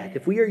in death,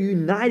 if we are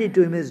united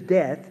to Him in His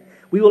death,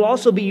 we will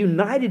also be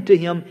united to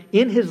Him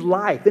in His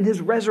life, in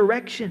His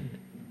resurrection.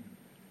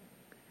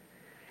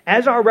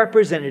 As our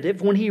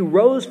representative, when He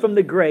rose from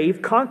the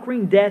grave,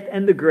 conquering death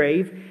and the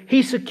grave,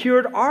 He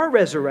secured our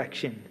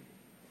resurrection.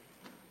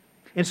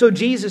 And so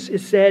Jesus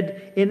is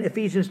said in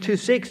Ephesians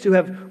 2:6 to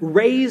have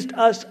raised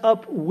us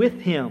up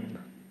with Him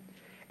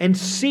and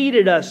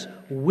seated us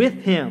with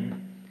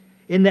Him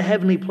in the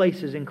heavenly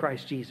places in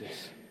Christ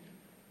Jesus.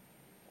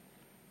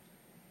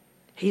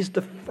 He's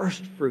the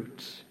first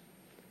fruits.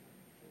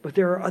 But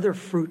there are other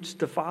fruits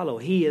to follow.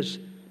 He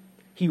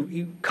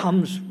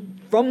comes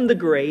from the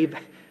grave,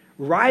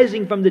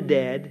 rising from the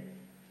dead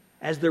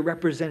as the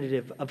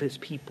representative of His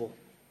people.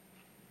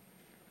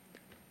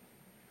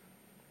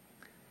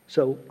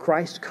 So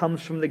Christ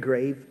comes from the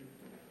grave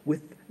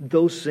with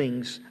those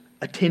things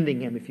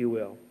attending Him, if you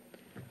will.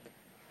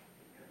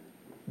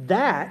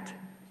 That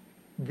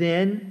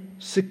then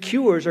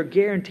secures or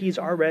guarantees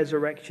our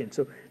resurrection.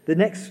 So the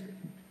next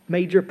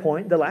major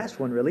point, the last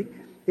one really,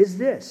 is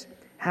this.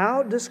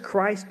 How does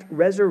Christ's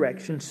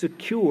resurrection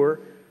secure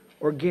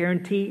or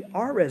guarantee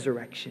our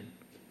resurrection?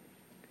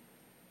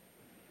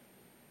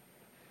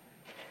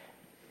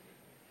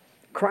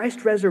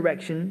 Christ's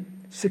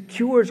resurrection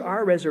secures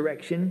our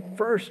resurrection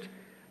first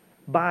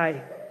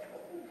by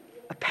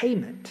a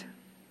payment.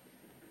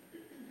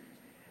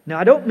 Now,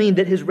 I don't mean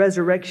that His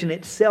resurrection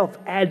itself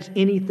adds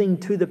anything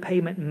to the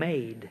payment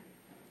made.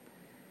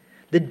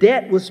 The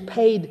debt was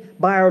paid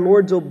by our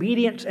Lord's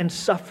obedience and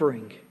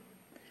suffering.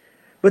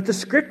 But the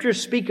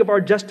Scriptures speak of our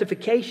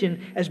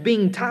justification as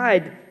being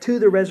tied to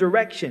the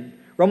resurrection.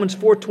 Romans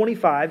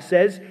 4:25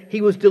 says,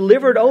 He was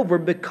delivered over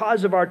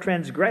because of our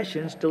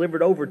transgressions,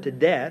 delivered over to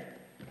death,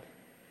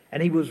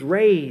 and He was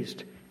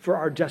raised for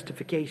our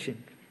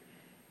justification.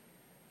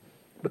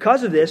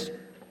 Because of this,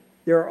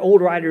 there are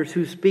old writers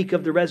who speak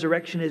of the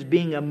resurrection as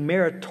being a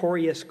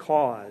meritorious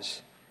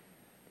cause.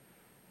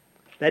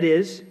 That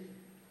is,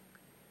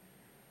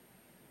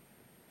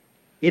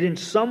 it in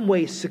some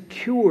way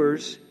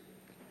secures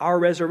our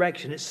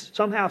resurrection. It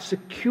somehow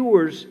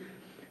secures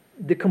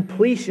the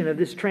completion of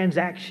this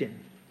transaction.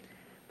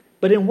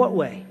 But in what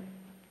way?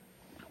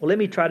 Well, let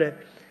me try to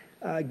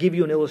give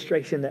you an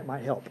illustration that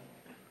might help.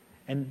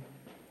 And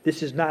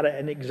this is not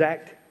an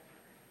exact,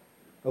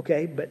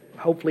 okay, but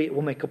hopefully it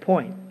will make a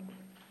point.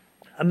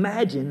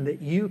 Imagine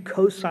that you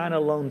co-sign a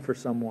loan for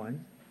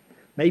someone.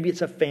 Maybe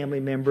it's a family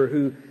member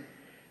who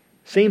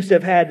seems to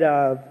have had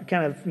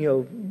kind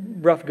of,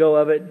 rough go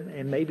of it,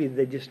 and maybe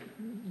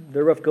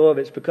their rough go of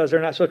it's because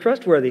they're not so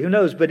trustworthy. Who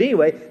knows? But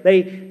anyway,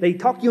 they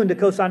talk you into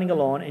co-signing a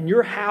loan, and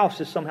your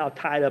house is somehow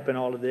tied up in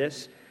all of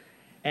this.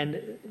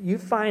 And you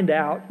find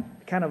out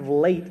kind of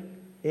late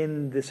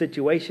in the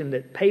situation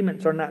that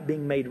payments are not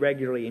being made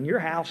regularly, and your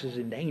house is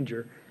in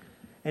danger.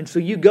 And so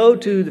you go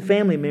to the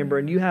family member,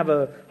 and you have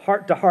a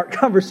heart-to-heart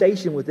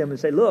conversation with them and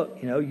say, look,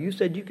 you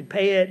said you could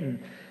pay it,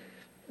 and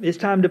it's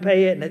time to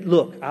pay it. And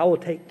look, I will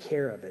take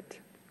care of it.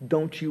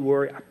 Don't you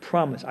worry. I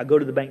promise. I'll go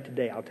to the bank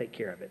today. I'll take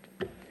care of it.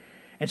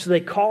 And so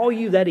they call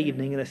you that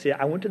evening and they say,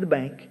 I went to the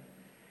bank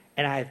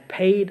and I have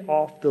paid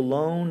off the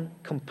loan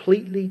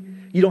completely.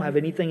 You don't have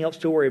anything else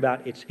to worry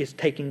about. It's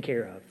taken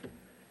care of.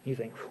 You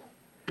think,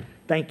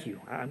 thank you.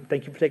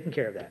 Thank you for taking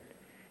care of that.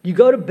 You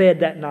go to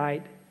bed that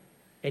night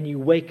and you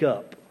wake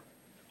up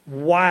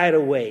wide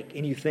awake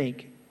and you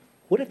think,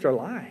 what if they're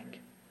lying?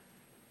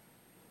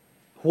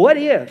 What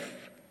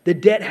if the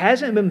debt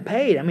hasn't been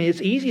paid? I mean,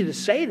 it's easy to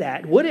say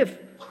that. What if,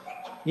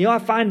 I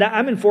find out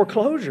I'm in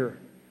foreclosure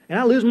and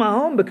I lose my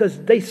home because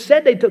they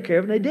said they took care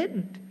of it and they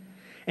didn't?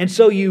 And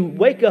so you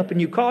wake up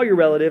and you call your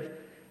relative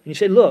and you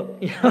say,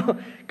 look,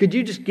 could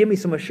you just give me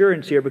some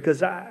assurance here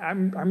because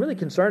I'm really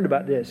concerned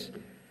about this.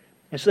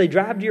 And so they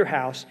drive to your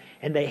house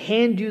and they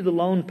hand you the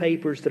loan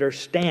papers that are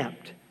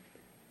stamped,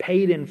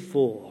 paid in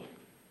full.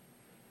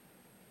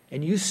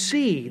 And you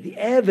see the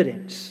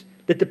evidence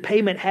that the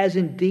payment has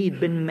indeed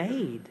been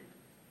made.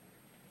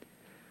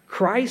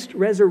 Christ's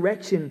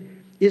resurrection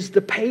is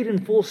the paid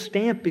in full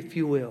stamp, if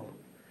you will.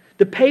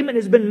 The payment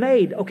has been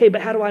made. Okay,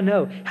 but how do I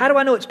know? How do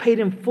I know it's paid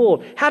in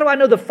full? How do I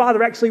know the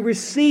Father actually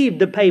received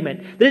the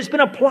payment? That it's been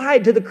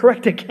applied to the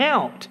correct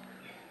account?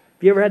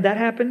 Have you ever had that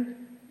happen?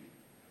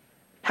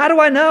 How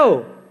do I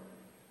know?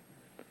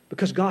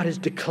 Because God has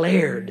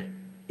declared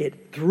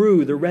it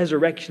through the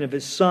resurrection of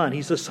His Son.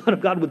 He's the Son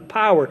of God with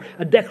power.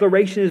 A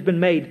declaration has been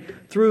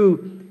made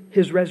through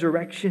His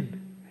resurrection.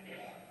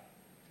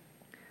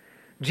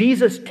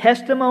 Jesus'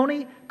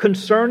 testimony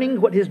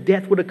concerning what His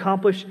death would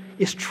accomplish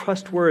is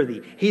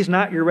trustworthy. He's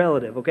not your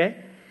relative, okay?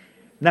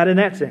 Not in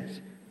that sense.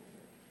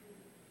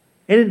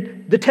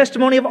 And the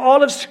testimony of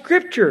all of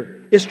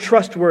Scripture is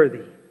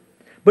trustworthy.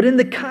 But in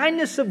the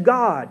kindness of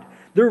God,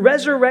 the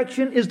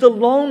resurrection is the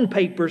loan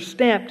paper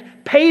stamped,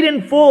 paid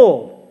in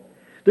full.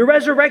 The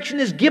resurrection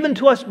is given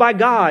to us by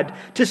God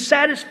to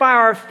satisfy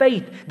our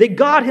faith that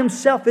God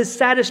Himself is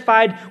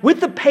satisfied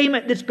with the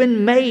payment that's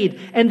been made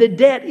and the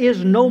debt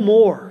is no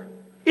more.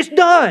 It's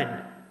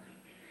done.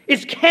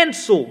 It's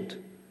canceled.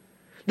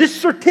 This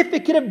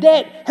certificate of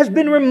debt has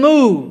been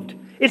removed.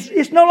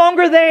 It's no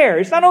longer there.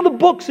 It's not on the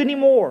books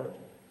anymore.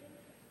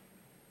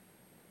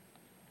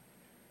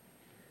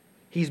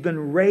 He's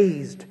been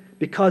raised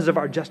because of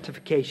our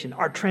justification.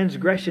 Our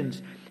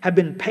transgressions have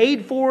been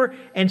paid for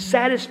and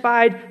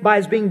satisfied by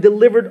His being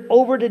delivered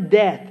over to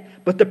death.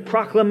 But the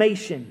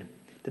proclamation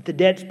that the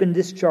debt's been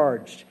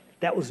discharged,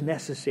 that was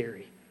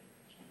necessary.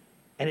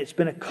 And it's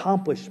been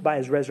accomplished by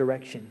His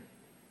resurrection.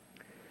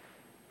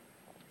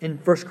 In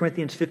 1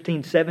 Corinthians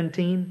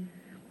 15:17,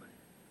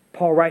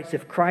 Paul writes,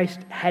 if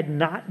Christ had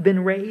not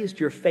been raised,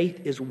 your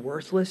faith is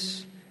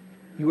worthless.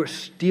 You are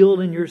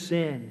still in your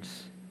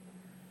sins.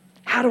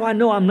 How do I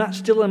know I'm not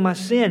still in my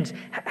sins?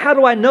 How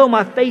do I know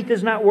my faith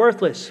is not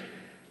worthless?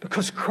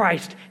 Because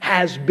Christ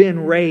has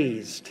been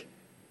raised.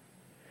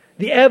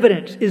 The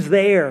evidence is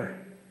there.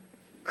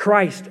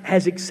 Christ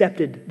has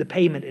accepted the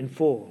payment in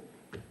full.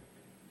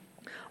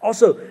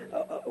 Also,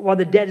 while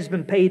the debt has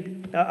been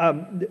paid,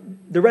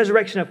 the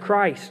resurrection of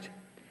Christ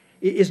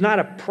is not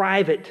a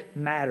private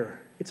matter.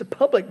 It's a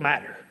public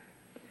matter.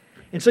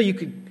 And so you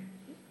could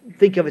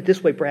think of it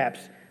this way perhaps.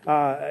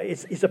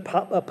 It's a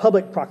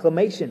public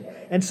proclamation.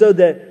 And so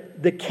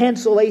the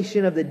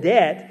cancellation of the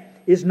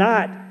debt is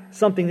not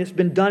something that's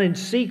been done in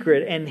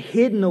secret and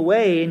hidden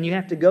away, and you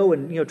have to go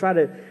and try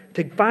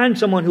to find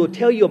someone who will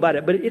tell you about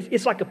it. But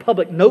it's like a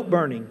public note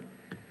burning.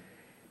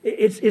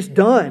 It's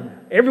done.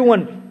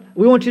 Everyone,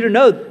 we want you to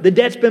know the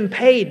debt's been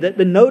paid, that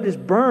the note is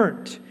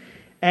burnt,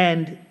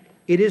 and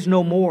it is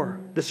no more.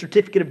 The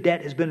certificate of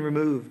debt has been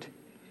removed.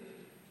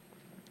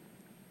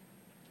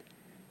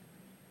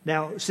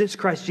 Now, since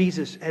Christ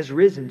Jesus has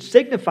risen,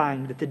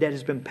 signifying that the debt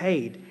has been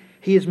paid,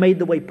 He has made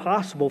the way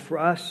possible for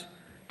us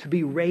to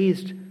be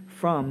raised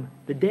from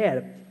the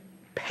dead.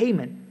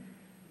 Payment.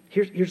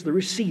 Here's the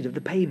receipt of the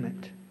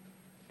payment.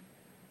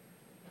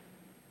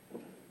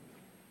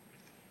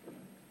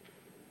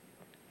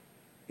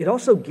 It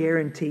also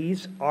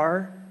guarantees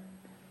our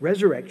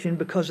resurrection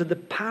because of the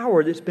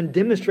power that's been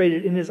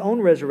demonstrated in His own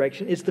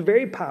resurrection. It's the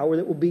very power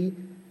that will be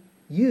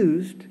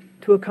used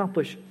to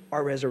accomplish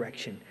our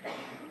resurrection.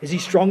 Is He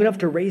strong enough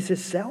to raise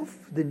Himself?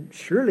 Then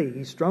surely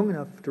He's strong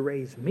enough to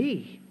raise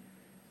me.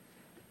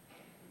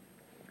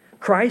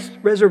 Christ's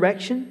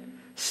resurrection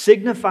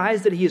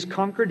signifies that He has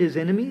conquered His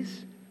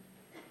enemies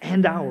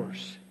and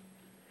ours.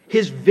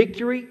 His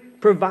victory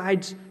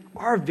provides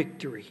our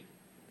victory.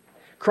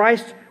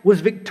 Christ was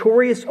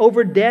victorious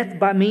over death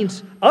by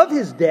means of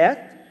His death.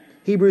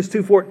 Hebrews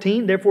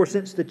 2:14, therefore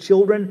since the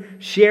children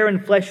share in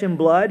flesh and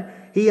blood,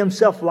 He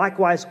Himself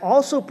likewise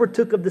also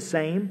partook of the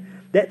same,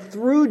 that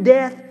through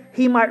death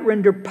He might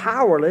render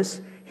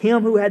powerless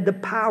him who had the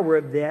power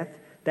of death,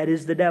 that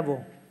is the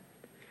devil.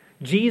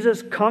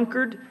 Jesus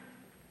conquered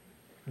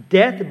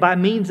death by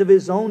means of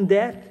His own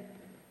death,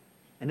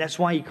 and that's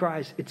why He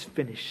cries, it's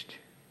finished.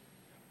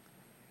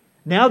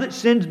 Now that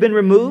sin's been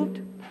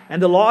removed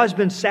and the law has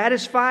been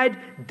satisfied,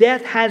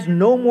 death has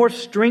no more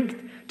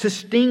strength to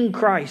sting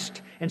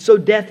Christ, and so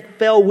death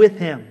fell with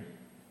Him.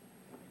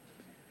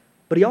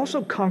 But He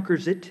also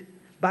conquers it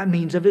by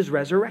means of His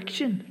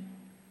resurrection.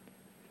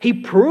 He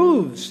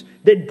proves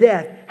that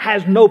death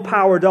has no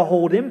power to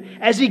hold Him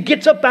as He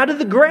gets up out of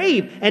the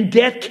grave, and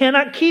death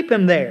cannot keep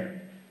Him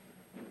there.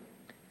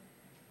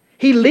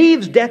 He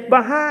leaves death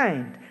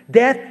behind.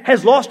 Death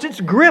has lost its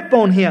grip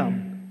on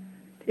Him.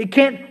 It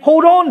can't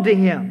hold on to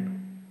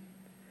Him.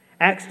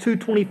 Acts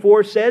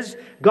 2:24 says,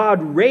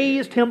 God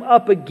raised Him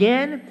up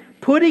again,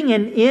 putting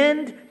an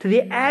end to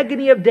the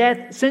agony of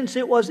death, since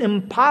it was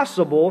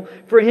impossible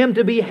for Him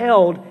to be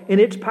held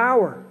in its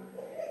power.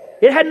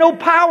 It had no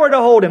power to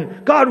hold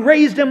Him. God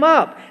raised Him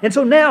up. And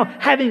so now,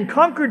 having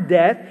conquered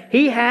death,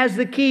 He has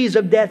the keys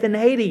of death and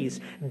Hades.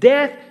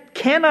 Death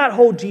cannot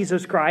hold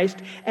Jesus Christ,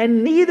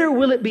 and neither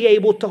will it be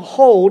able to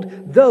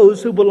hold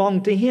those who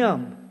belong to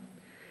Him.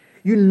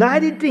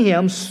 United to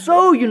Him,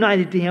 so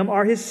united to Him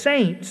are His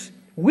saints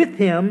with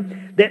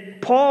Him,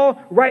 that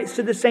Paul writes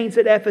to the saints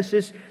at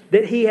Ephesus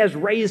that He has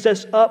raised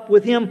us up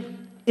with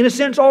Him, in a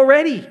sense,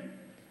 already,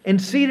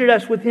 and seated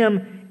us with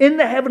Him in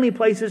the heavenly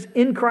places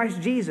in Christ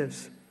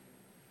Jesus.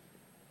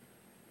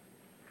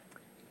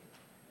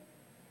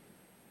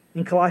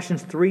 In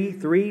Colossians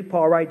 3:3,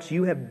 Paul writes,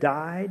 you have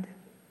died,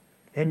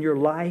 and your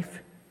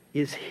life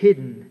is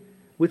hidden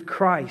with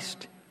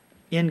Christ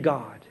in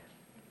God.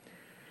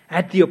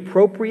 At the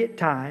appropriate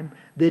time,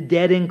 the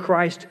dead in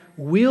Christ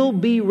will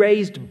be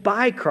raised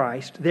by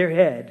Christ, their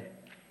head.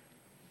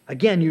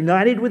 Again,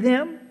 united with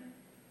Him.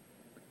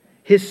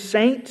 His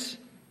saints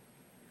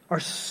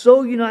are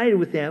so united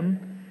with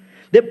Him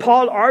that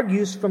Paul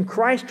argues from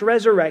Christ's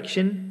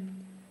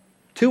resurrection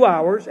to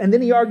ours, and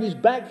then he argues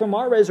back from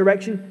our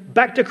resurrection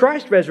back to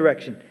Christ's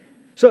resurrection.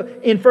 So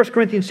in 1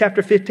 Corinthians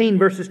chapter 15,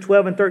 verses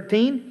 12 and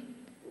 13,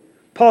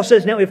 Paul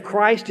says, now if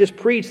Christ is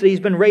preached that He's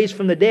been raised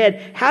from the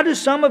dead, how do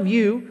some of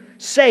you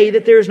say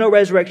that there is no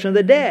resurrection of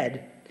the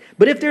dead?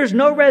 But if there's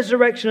no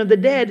resurrection of the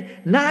dead,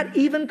 not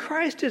even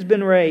Christ has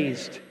been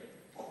raised.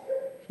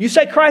 You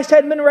say Christ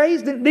hadn't been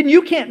raised, then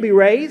you can't be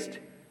raised.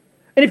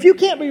 And if you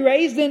can't be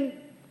raised, then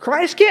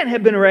Christ can't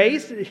have been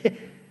raised.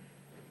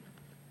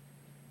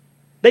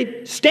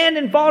 They stand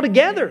and fall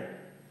together.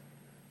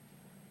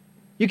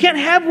 You can't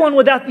have one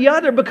without the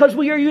other because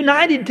we are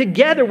united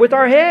together with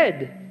our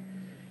head.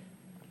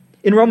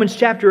 In Romans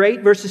chapter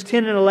 8, verses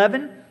 10 and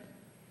 11,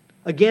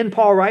 again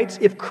Paul writes,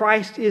 if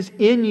Christ is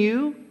in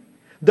you,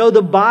 though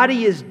the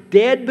body is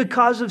dead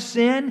because of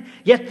sin,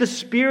 yet the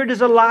Spirit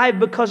is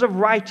alive because of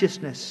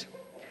righteousness.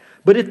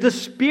 But if the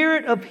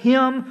Spirit of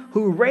Him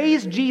who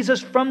raised Jesus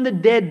from the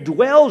dead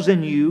dwells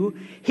in you,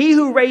 He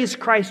who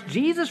raised Christ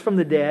Jesus from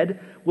the dead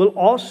will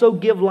also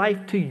give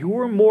life to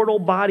your mortal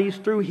bodies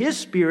through His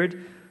Spirit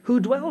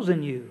who dwells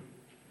in you.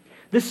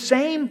 The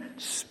same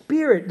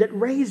Spirit that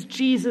raised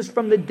Jesus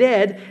from the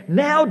dead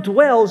now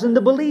dwells in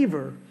the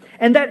believer.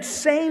 And that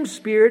same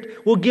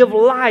Spirit will give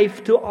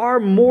life to our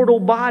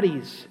mortal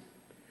bodies.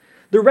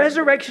 The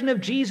resurrection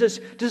of Jesus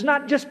does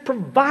not just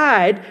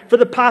provide for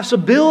the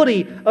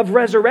possibility of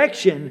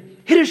resurrection,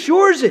 it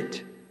assures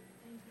it.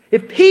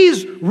 If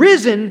He's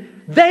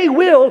risen, they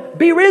will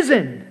be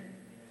risen.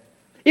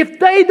 If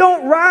they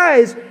don't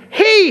rise,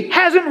 He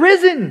hasn't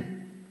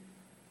risen.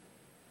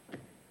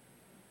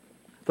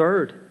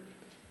 Third,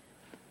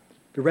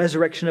 the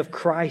resurrection of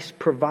Christ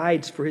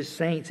provides for His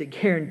saints. It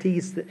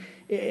guarantees,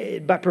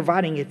 by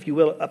providing, if you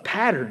will, a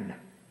pattern.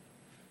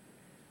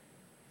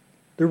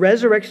 The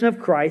resurrection of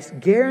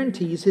Christ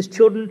guarantees His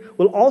children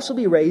will also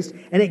be raised,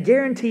 and it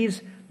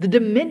guarantees the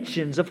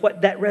dimensions of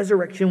what that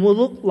resurrection will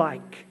look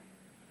like.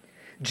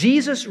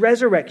 Jesus'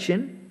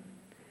 resurrection,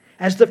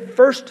 as the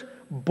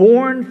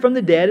firstborn from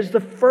the dead, as the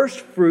first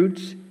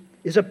fruits,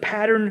 is a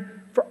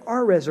pattern for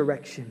our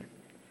resurrection.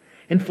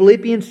 In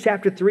Philippians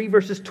chapter 3,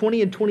 verses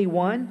 20 and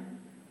 21,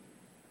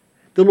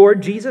 the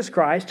Lord Jesus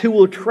Christ, who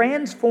will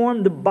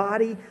transform the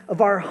body of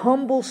our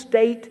humble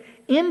state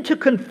into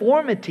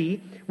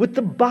conformity with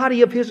the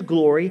body of His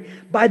glory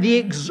by the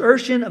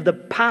exertion of the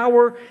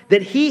power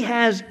that He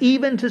has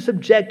even to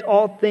subject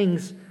all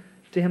things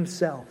to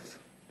Himself.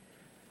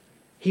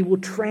 He will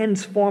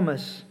transform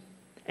us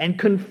and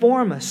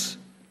conform us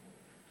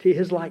to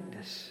His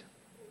likeness.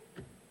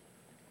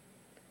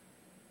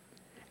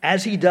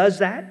 As He does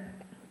that,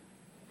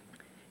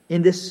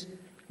 in this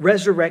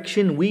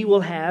resurrection, we will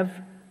have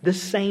the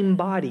same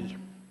body.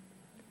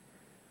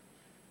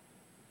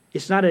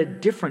 It's not a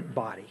different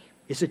body.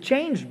 It's a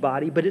changed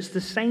body, but it's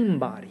the same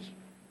body.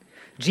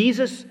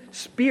 Jesus'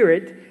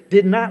 Spirit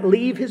did not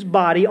leave His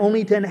body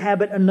only to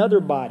inhabit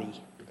another body.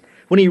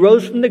 When He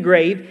rose from the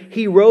grave,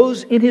 He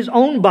rose in His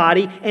own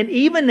body, and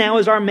even now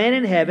as our man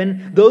in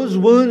heaven, those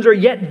wounds are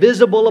yet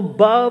visible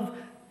above,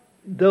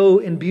 though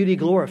in beauty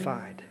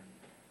glorified.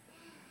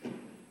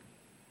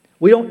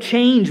 We don't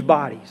change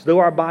bodies, though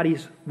our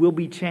bodies will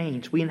be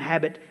changed. We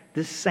inhabit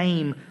the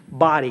same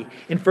body.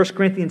 In 1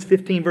 Corinthians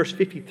 15, verse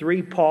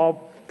 53,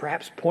 Paul,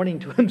 perhaps pointing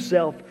to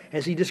himself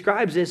as he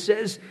describes this,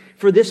 says,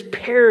 for this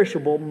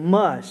perishable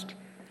must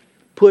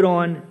put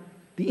on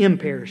the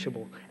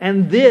imperishable,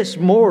 and this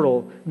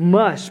mortal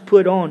must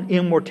put on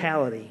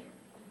immortality.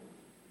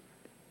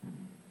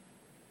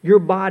 Your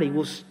body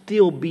will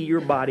still be your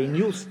body, and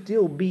you'll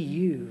still be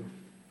you.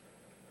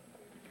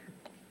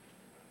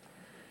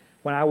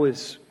 When I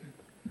was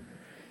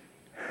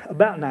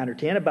about 9 or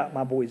 10, about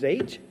my boy's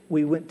age,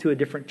 we went to a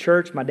different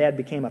church. My dad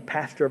became a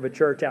pastor of a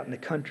church out in the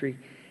country,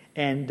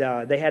 and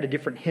they had a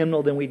different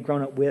hymnal than we'd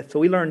grown up with. So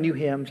we learned new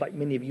hymns, like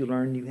many of you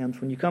learn new hymns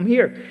when you come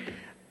here.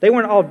 They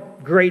weren't all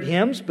great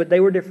hymns, but they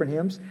were different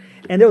hymns.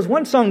 And there was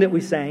one song that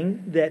we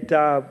sang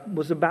that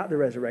was about the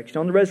resurrection.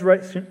 On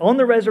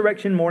the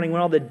resurrection morning, when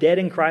all the dead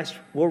in Christ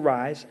will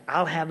rise,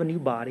 I'll have a new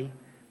body.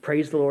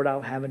 Praise the Lord,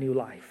 I'll have a new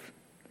life.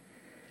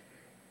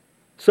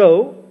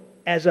 So,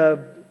 as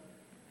a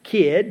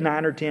kid,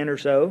 9 or 10 or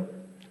so,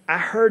 I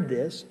heard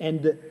this,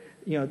 and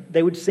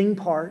they would sing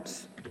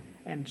parts.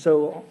 And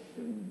so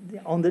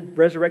on the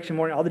resurrection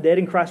morning, all the dead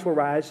in Christ will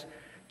rise.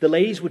 The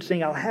ladies would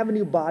sing, I'll have a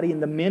new body,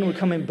 and the men would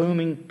come in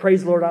booming,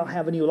 praise the Lord, I'll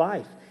have a new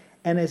life.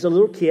 And as a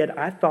little kid,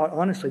 I thought,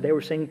 honestly, they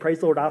were singing, praise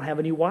the Lord, I'll have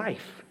a new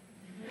wife.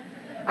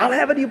 I'll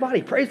have a new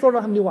body. Praise the Lord,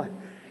 I'll have a new wife.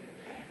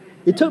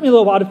 It took me a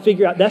little while to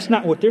figure out that's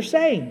not what they're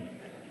saying.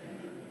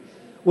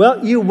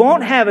 Well, you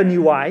won't have a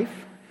new wife,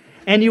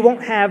 and you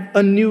won't have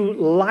a new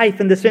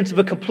life in the sense of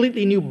a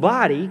completely new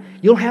body.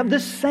 You'll have the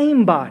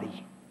same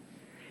body.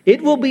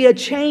 It will be a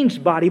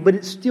changed body, but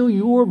it's still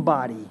your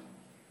body.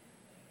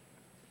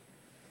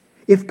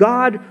 If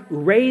God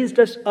raised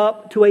us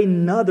up to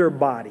another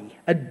body,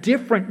 a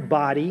different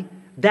body,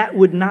 that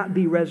would not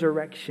be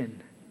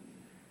resurrection.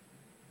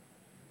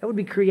 That would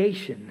be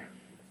creation.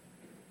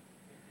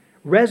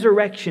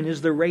 Resurrection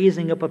is the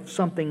raising up of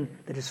something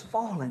that has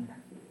fallen.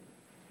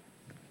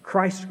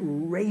 Christ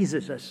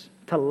raises us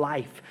to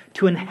life,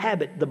 to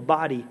inhabit the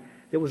body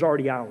that was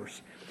already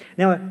ours.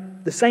 Now,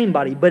 the same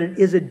body, but it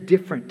is a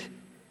different.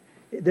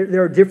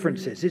 There are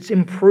differences. It's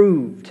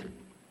improved.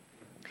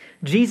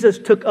 Jesus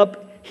took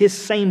up His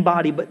same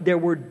body, but there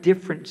were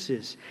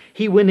differences.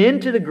 He went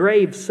into the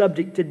grave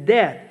subject to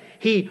death.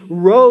 He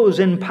rose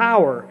in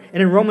power.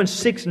 And in Romans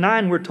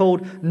 6:9 we're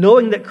told,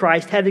 knowing that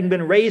Christ, having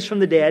been raised from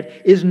the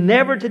dead, is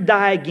never to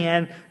die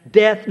again,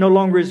 death no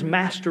longer is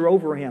master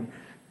over him.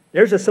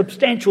 There's a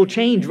substantial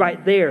change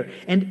right there.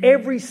 And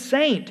every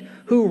saint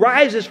who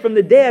rises from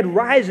the dead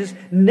rises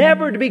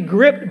never to be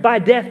gripped by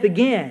death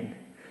again.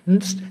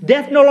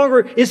 Death no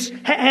longer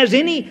has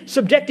any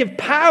subjective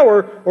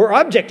power or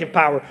objective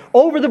power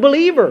over the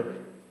believer.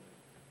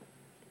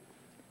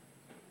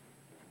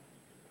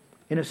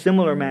 In a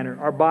similar manner,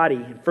 our body,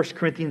 in 1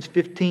 Corinthians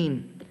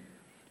 15,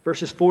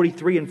 verses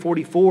 43 and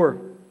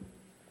 44,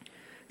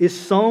 is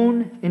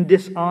sown in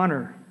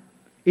dishonor.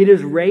 It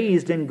is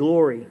raised in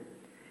glory.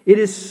 It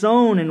is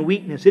sown in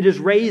weakness. It is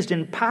raised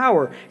in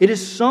power. It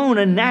is sown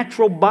a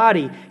natural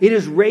body. It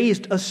is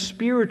raised a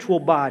spiritual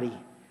body.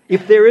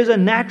 If there is a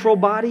natural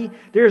body,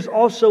 there is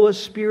also a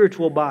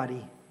spiritual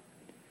body.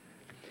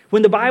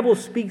 When the Bible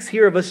speaks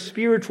here of a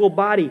spiritual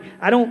body,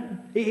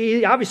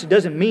 it obviously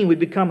doesn't mean we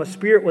become a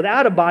spirit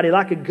without a body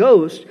like a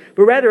ghost,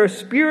 but rather a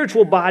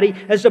spiritual body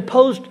as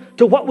opposed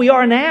to what we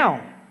are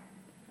now.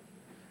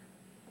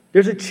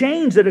 There's a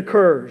change that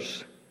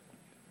occurs.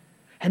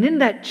 And in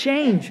that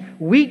change,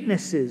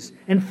 weaknesses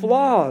and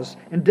flaws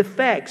and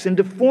defects and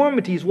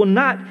deformities will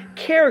not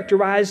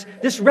characterize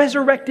this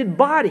resurrected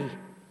body.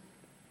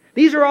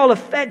 These are all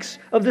effects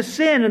of the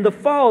sin and the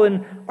fall,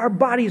 and our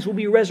bodies will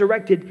be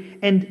resurrected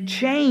and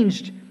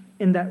changed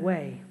in that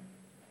way.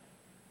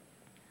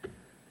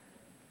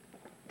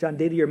 John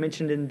Didier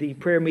mentioned in the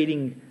prayer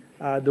meeting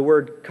the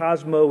word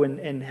cosmo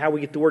and how we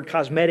get the word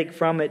cosmetic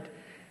from it.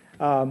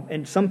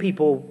 And some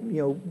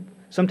people,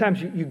 sometimes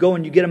you go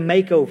and you get a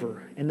makeover,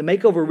 and the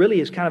makeover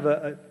really is kind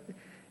of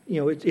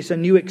it's a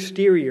new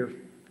exterior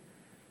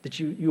that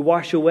you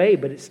wash away,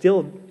 but it's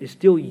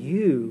still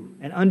you.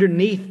 And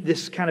underneath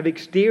this kind of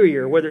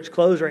exterior, whether it's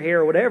clothes or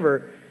hair or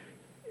whatever,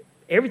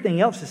 everything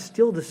else is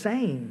still the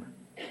same.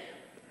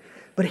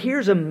 But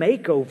here's a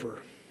makeover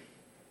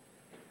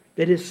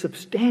that is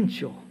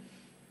substantial,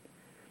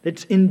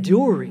 that's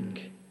enduring,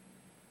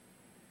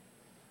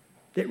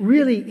 that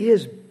really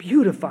is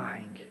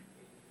beautifying.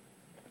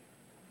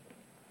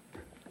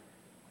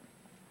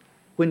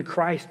 When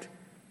Christ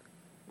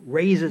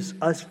raises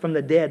us from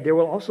the dead, there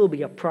will also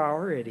be a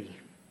priority.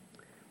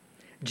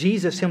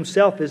 Jesus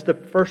himself is the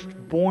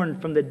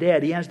firstborn from the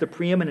dead. He has the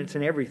preeminence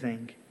in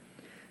everything.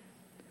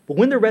 But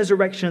when the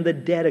resurrection of the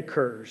dead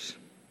occurs,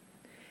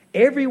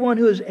 everyone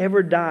who has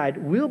ever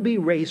died will be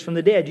raised from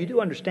the dead. You do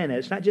understand that.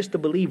 It's not just the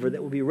believer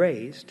that will be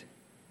raised.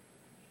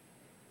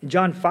 In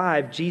John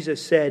 5,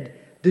 Jesus said,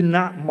 "Do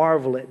not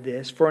marvel at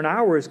this, for an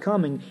hour is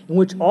coming in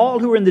which all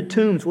who are in the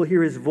tombs will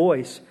hear his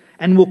voice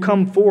and will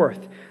come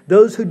forth.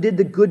 Those who did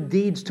the good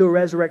deeds to a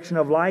resurrection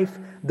of life,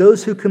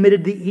 those who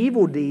committed the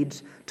evil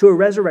deeds to a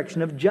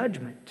resurrection of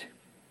judgment."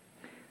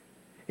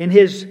 In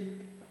his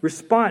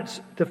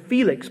response to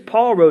Felix,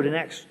 Paul wrote in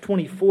Acts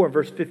 24,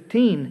 verse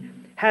 15,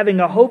 "Having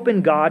a hope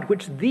in God,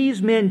 which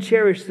these men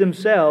cherish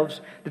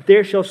themselves, that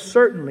there shall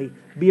certainly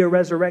be a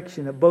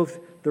resurrection of both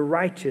the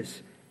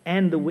righteous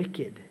and the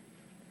wicked."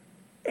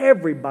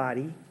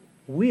 Everybody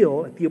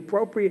will, at the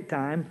appropriate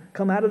time,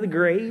 come out of the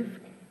grave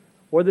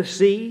or the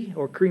sea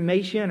or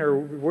cremation or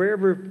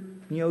wherever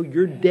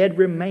your dead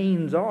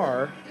remains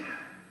are.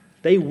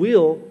 They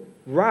will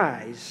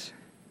rise.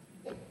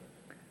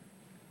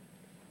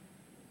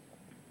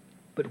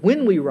 But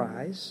when we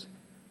rise,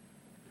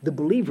 the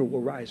believer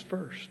will rise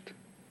first.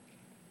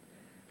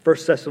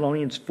 1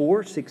 Thessalonians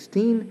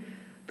 4:16,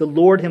 "The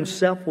Lord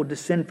himself will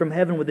descend from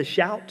heaven with a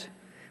shout,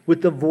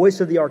 with the voice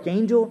of the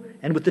archangel,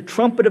 and with the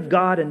trumpet of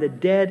God, and the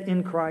dead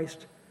in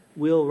Christ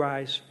will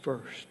rise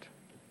first."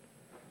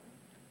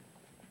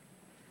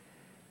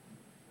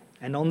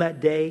 And on that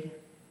day,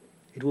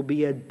 it will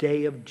be a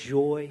day of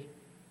joy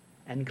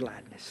and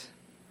gladness.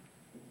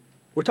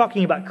 We're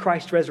talking about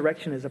Christ's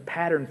resurrection as a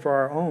pattern for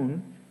our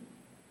own.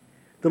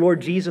 The Lord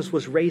Jesus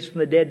was raised from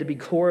the dead to be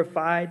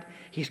glorified.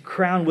 He's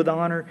crowned with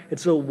honor.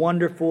 It's a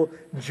wonderful,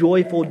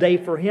 joyful day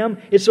for him.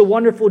 It's a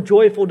wonderful,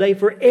 joyful day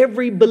for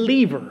every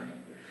believer.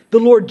 The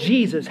Lord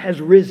Jesus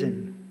has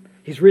risen.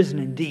 He's risen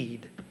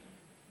indeed.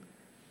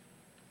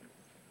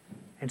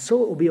 And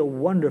so it will be a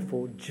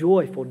wonderful,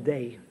 joyful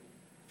day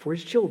for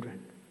his children.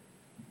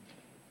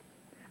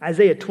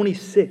 Isaiah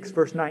 26,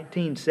 verse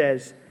 19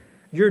 says,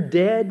 "Your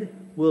dead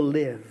will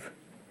live.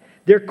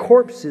 Their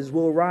corpses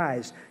will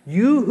rise.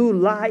 You who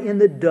lie in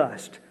the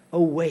dust,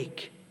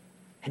 awake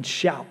and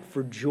shout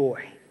for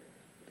joy.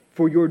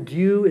 For your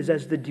dew is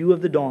as the dew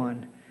of the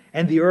dawn,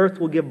 and the earth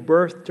will give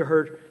birth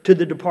to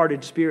the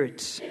departed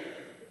spirits."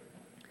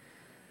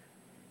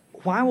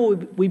 Why will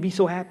we be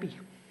so happy?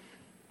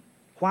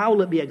 Why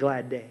will it be a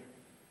glad day?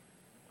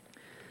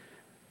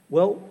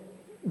 Well,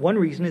 one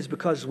reason is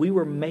because we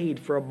were made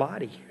for a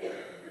body.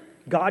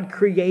 God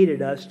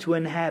created us to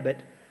inhabit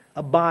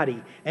a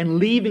body, and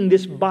leaving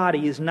this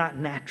body is not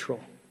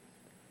natural.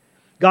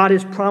 God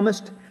has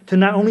promised to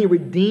not only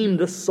redeem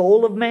the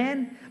soul of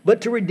man, but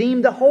to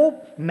redeem the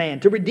whole man,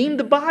 to redeem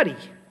the body.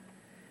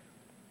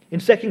 In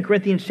 2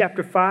 Corinthians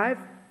chapter 5,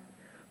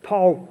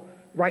 Paul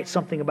writes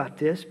something about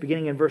this,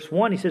 beginning in verse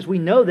 1. He says, "We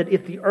know that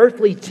if the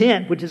earthly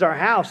tent, which is our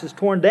house, is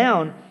torn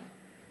down,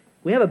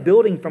 we have a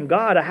building from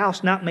God, a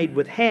house not made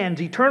with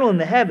hands, eternal in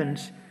the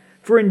heavens.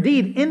 For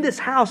indeed, in this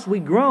house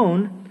we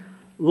groan,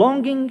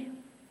 longing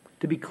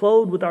to be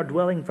clothed with our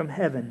dwelling from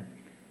heaven,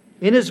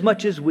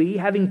 inasmuch as we,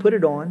 having put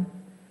it on,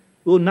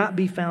 will not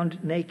be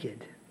found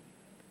naked.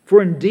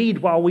 For indeed,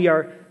 while we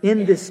are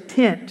in this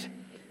tent,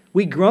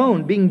 we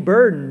groan, being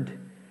burdened,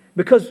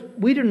 because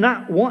we do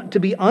not want to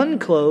be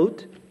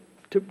unclothed,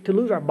 to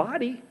lose our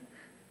body,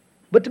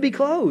 but to be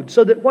clothed,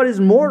 so that what is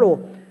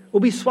mortal will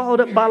be swallowed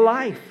up by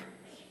life.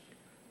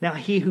 Now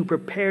he who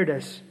prepared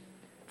us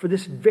for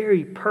this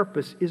very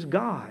purpose is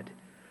God,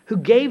 who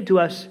gave to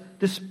us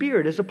the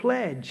Spirit as a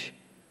pledge."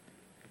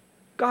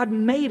 God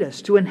made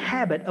us to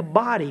inhabit a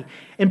body.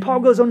 And Paul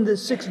goes on to the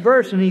 6th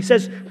verse and he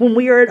says, when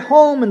we are at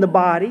home in the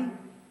body,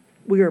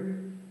 we are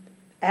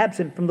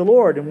absent from the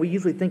Lord. And we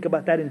usually think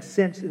about that in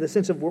the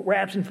sense of we're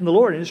absent from the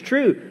Lord. And it's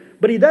true.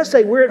 But he does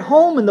say we're at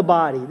home in the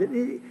body.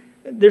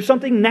 There's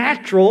something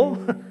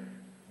natural,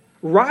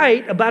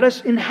 right, about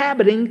us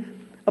inhabiting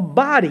a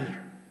body.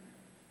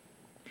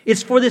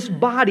 It's for this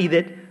body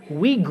that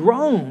we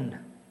groan,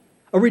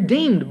 a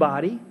redeemed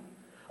body,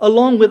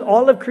 along with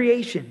all of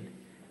creation.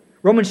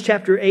 Romans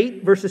chapter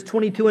 8, verses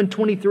 22 and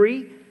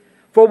 23.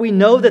 "For we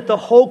know that the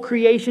whole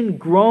creation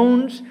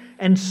groans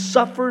and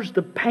suffers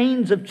the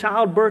pains of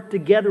childbirth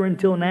together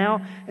until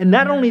now. And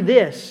not only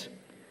this,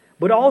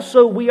 but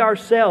also we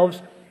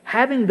ourselves,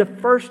 having the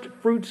first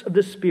fruits of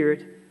the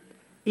Spirit,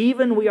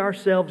 even we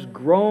ourselves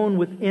groan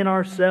within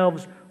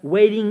ourselves,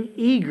 waiting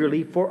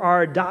eagerly for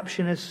our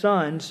adoption as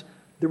sons,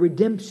 the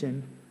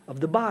redemption of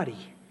the body."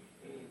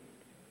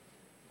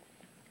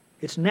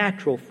 It's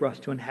natural for us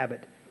to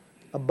inhabit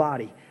a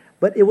body.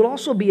 But it will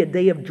also be a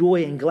day of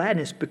joy and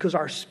gladness because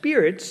our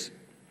spirits,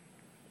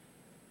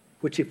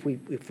 which if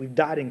we've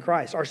died in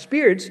Christ, our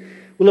spirits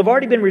will have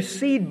already been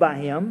received by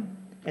Him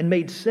and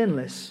made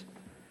sinless.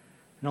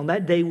 And on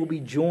that day we'll be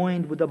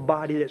joined with a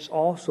body that's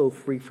also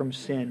free from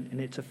sin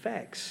and its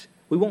effects.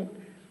 We won't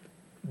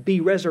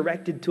be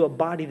resurrected to a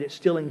body that's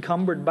still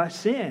encumbered by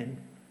sin,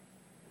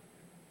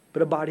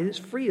 but a body that's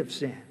free of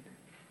sin.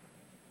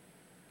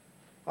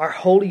 Our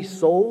holy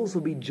souls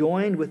will be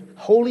joined with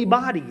holy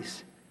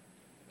bodies.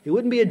 It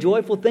wouldn't be a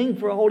joyful thing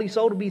for a holy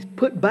soul to be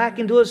put back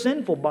into a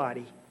sinful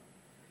body.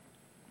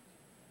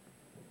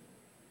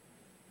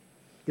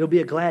 It'll be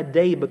a glad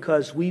day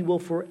because we will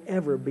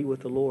forever be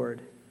with the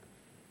Lord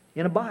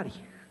in a body.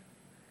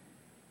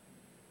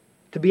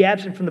 To be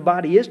absent from the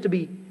body is to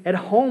be at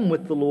home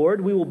with the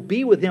Lord. We will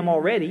be with Him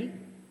already.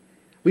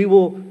 We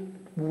will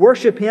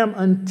worship Him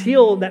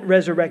until that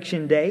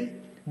resurrection day.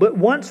 But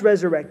once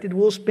resurrected,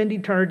 we'll spend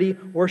eternity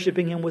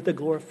worshiping Him with a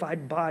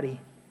glorified body.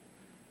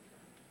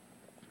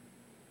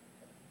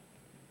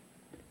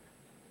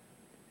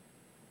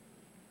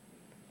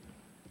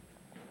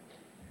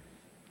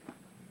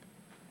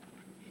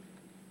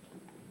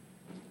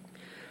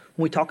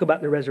 When we talk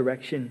about the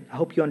resurrection, I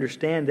hope you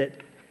understand that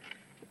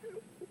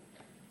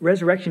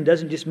resurrection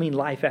doesn't just mean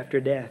life after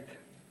death.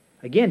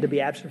 Again, to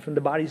be absent from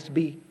the body is to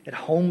be at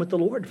home with the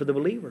Lord for the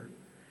believer.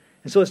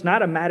 And so it's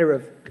not a matter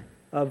of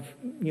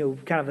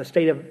kind of a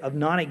state of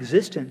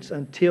non-existence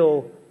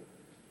until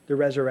the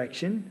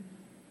resurrection.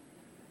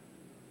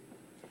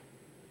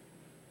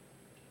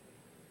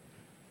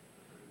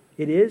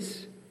 It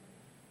is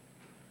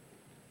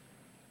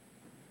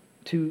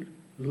to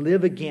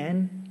live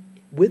again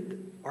with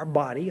our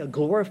body, a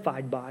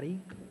glorified body,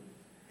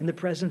 in the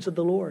presence of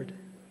the Lord.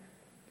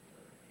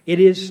 It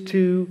is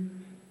to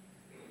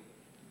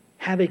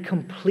have a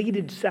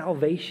completed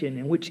salvation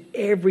in which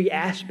every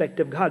aspect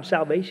of God's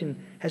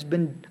salvation has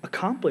been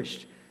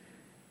accomplished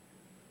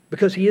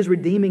because He is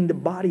redeeming the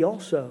body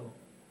also.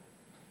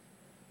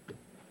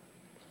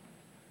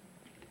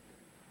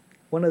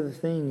 One other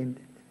thing,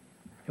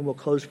 and we'll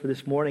close for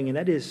this morning, and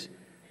that is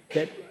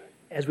that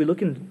as we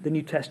look in the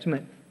New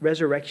Testament,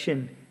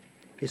 resurrection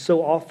is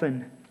so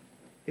often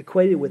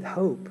equated with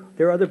hope.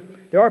 There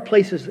are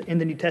places in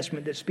the New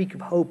Testament that speak of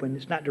hope, and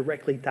it's not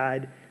directly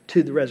tied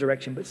to the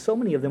resurrection, but so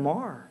many of them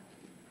are.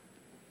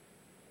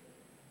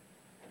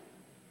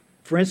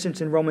 For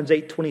instance, in Romans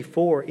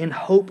 8:24, in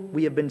hope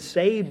we have been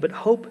saved, but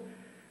hope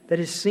that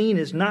is seen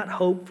is not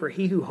hope for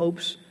he who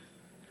hopes.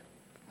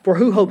 For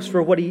who hopes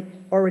for what he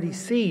already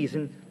sees?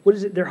 And what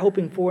is it they're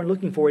hoping for and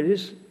looking for? It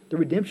is the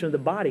redemption of the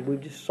body. We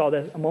just saw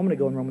that a moment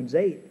ago in Romans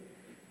 8.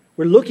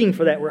 We're looking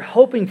for that. We're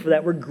hoping for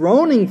that. We're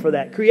groaning for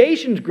that.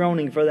 Creation's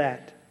groaning for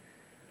that.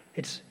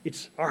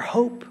 It's our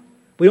hope.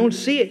 We don't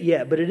see it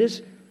yet, but it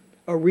is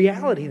a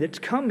reality that's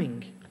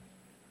coming.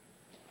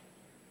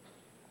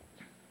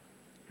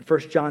 1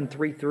 John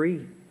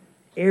 3:3,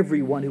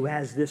 everyone who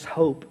has this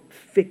hope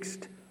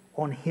fixed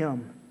on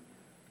Him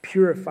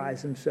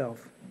purifies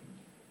himself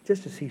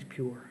just as He's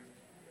pure.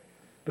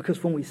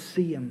 Because when we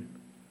see Him,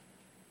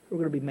 we're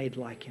going to be made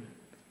like Him.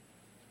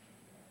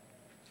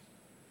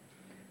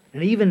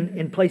 And even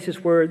in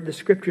places where the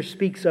Scripture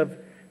speaks of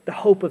the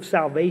hope of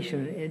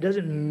salvation, it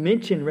doesn't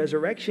mention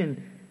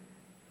resurrection.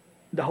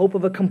 The hope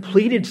of a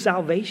completed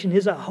salvation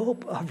is a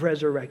hope of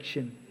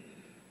resurrection.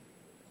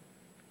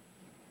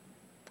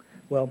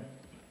 Well,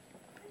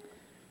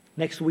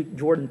 next week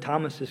Jordan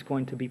Thomas is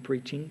going to be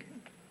preaching.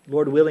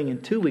 Lord willing,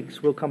 in 2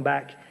 weeks we'll come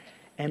back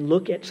and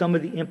look at some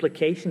of the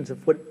implications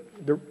of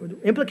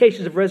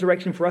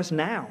resurrection for us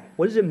now.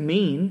 What does it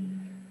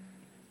mean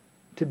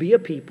to be a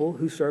people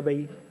who serve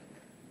a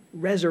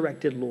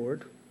resurrected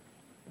Lord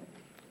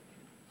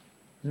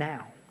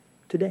now,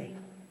 today?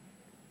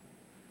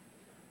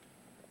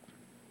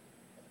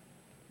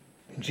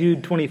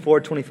 Jude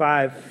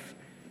 24:25.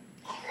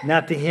 Now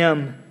to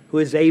him who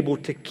is able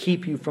to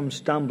keep you from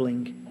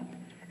stumbling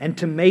and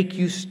to make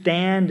you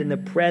stand in the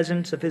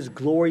presence of his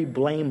glory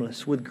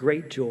blameless with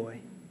great joy.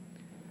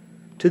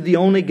 To the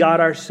only God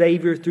our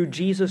Savior through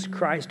Jesus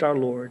Christ our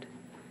Lord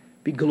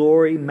be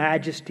glory,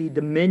 majesty,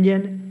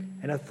 dominion,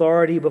 and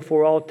authority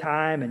before all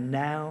time and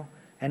now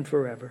and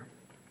forever.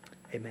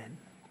 Amen.